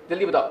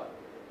 जल्दी बताओ.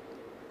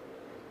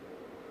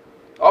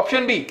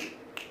 Option B.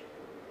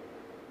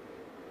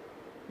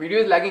 Video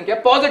is lagging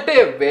क्या?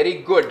 Positive, very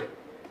good.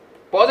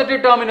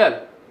 Positive terminal,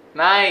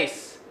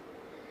 nice.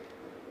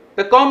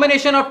 The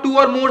combination of 2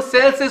 or more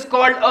cells is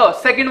called a.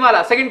 Second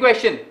वाला, second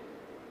question.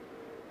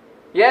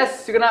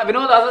 Yes, you can.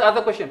 Vinod, ask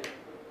the question.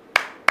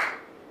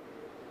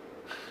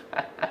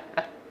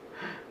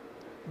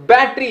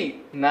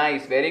 Battery,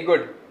 nice, very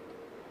good.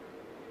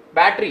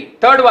 Battery,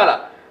 third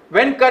वाला.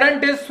 When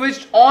current is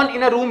switched on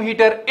in a room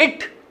heater,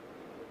 it.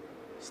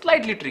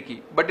 Slightly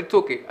tricky, but it's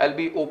okay. I'll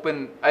be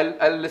open.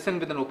 I'll listen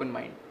with an open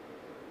mind.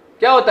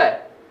 क्या होता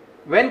है?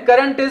 When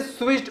current is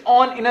switched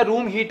on in a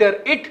room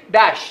heater, it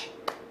dash.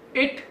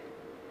 It.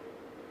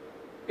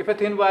 If a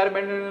thin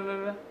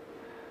wire.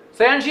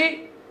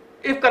 Sayanshi,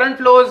 if current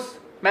flows,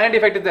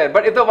 magnetic effect is there.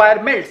 But if the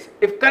wire melts,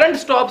 if current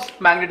stops,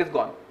 magnet is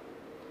gone.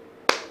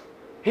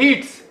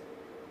 Heats.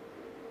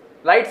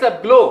 Lights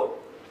up, glow.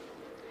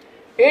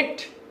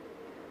 It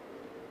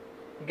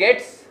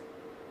gets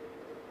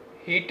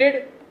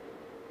heated.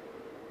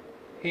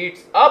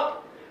 Heats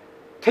up.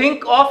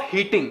 Think of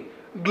heating.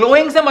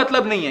 Glowing से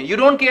मतलब नहीं है. You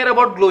don't care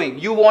about glowing.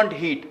 You want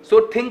heat.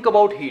 So think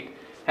about heat.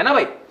 है ना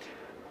भाई?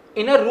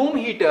 In a room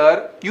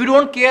heater, you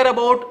don't care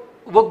about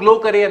वो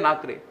glow करे या ना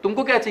करे.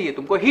 तुमको क्या चाहिए?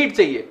 तुमको heat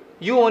चाहिए.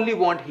 You only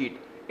want heat.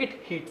 It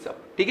heats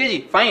up. ठीक है जी?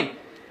 Fine.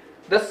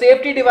 The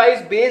safety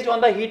device based on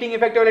the heating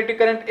effect of electric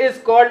current is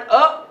called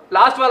a.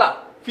 Last वाला.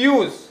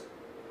 Fuse.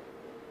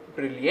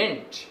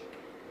 Brilliant.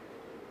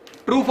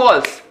 True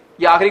false.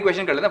 ये आखिरी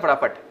क्वेश्चन कर लेते हैं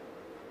फटाफट.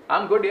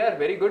 I'm good यार,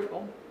 very good.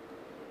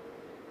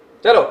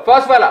 चलो,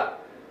 first वाला.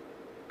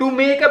 To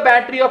make a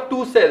battery of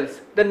 2 cells,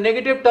 the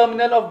negative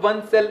terminal of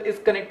one cell is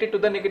connected to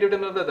the negative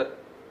terminal of the other.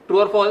 True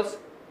or false?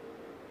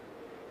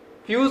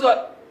 Fuse or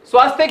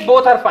swastik,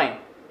 both are fine.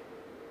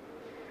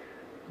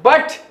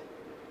 But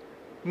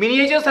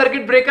miniature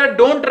circuit breaker,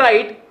 don't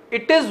write.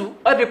 It is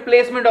a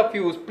replacement of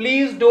fuse.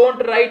 Please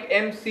don't write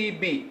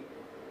MCB.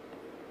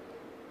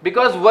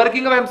 Because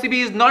working of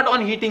MCB is not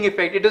on heating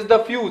effect. It is the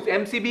fuse.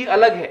 MCB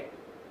अलग है.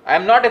 I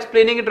am not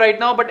explaining it right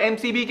now, but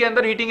MCB के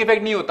अंदर heating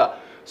effect नहीं होता.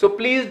 So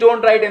please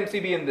don't write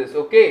MCB in this.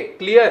 Okay,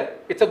 clear?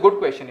 It's a good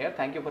question here.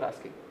 Thank you for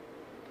asking.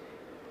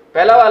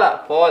 पहला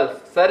वाला false.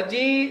 Sir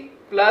जी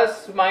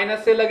plus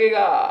minus से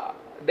लगेगा.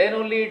 Then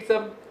only it's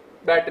a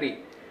battery.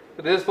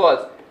 So this is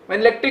false. When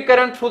electric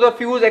current through the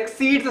fuse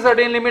exceeds a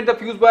certain limit, the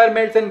fuse wire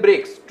melts and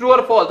breaks. True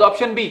or false?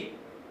 Option B.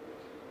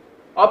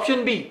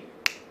 Option B.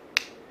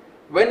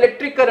 When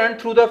electric current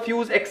through the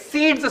fuse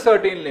exceeds a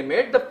certain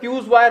limit, the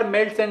fuse wire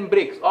melts and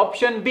breaks.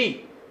 Option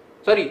B.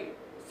 Sorry,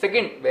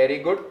 second. Very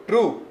good.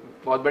 True.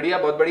 बहुत बढ़िया,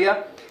 बहुत बढ़िया.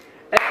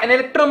 An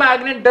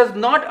electromagnet does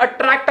not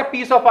attract a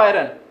piece of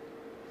iron.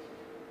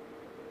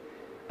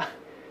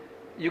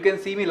 You can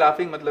see me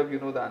laughing, मतलब you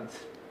know the answer.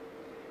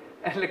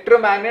 An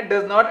electromagnet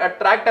does not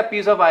attract a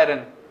piece of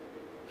iron.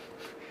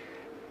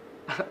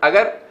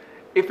 अगर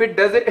if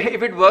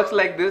it works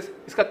like this,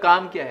 इसका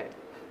काम क्या है?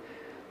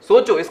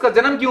 सोचो, इसका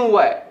जन्म क्यों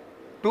हुआ है?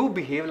 To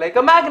behave like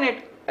a magnet.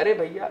 अरे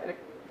भैया,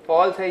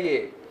 false है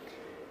ये.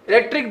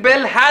 Electric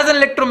bell has an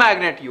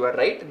electromagnet. You are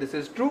right. This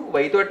is true.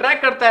 वही तो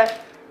attract करता है.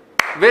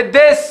 With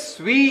this,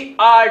 we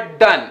are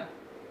done.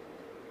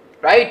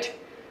 Right?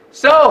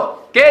 So,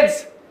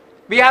 kids,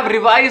 we have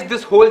revised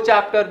this whole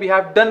chapter. We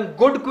have done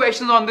good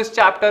questions on this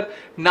chapter.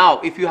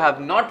 Now, if you have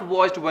not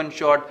watched one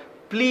shot,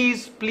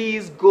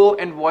 please go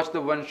and watch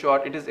the one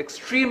shot. It is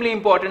extremely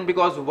important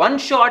because one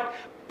shot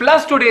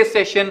plus today's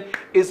session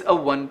is a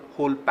one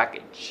whole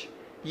package.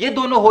 ये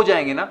दोनों हो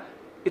जाएंगे ना,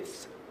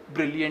 it's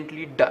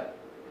brilliantly done.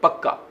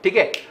 पक्का, ठीक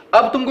है.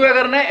 अब तुमको क्या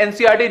करना है?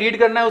 एनसीईआरटी रीड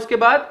करना है उसके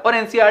बाद, और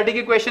एनसीईआरटी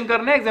के क्वेश्चन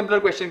करने हैं, एग्जाम्पलर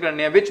क्वेश्चन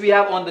करने हैं, which we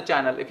have on the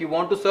channel. If you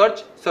want to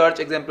search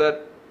exemplar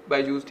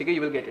BYJU'S, ठीक है,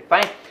 you will get it.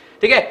 Fine,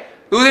 ठीक है.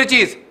 दूसरी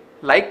चीज,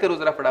 लाइक करो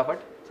जरा फटाफट,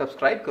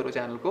 सब्सक्राइब करो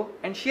चैनल को,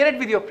 and share it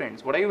with your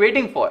friends. What are you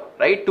waiting for?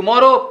 Right?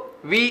 Tomorrow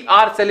we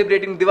are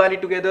celebrating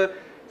Diwali together.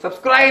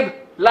 Subscribe,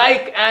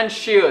 like, and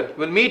share.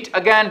 We'll meet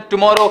again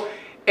tomorrow.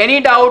 Any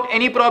doubt,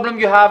 any problem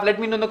you have, let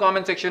me know in the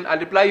comment section. I'll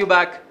reply you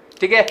back.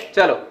 ठीक है,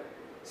 चलो.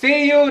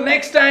 See you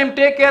next time.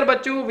 Take care,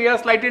 बच्चों. We are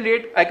slightly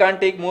late. I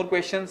can't take more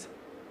questions.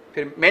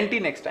 फिर menti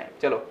next time.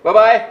 चलो. Bye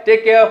bye.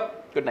 Take care.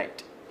 Good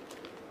night.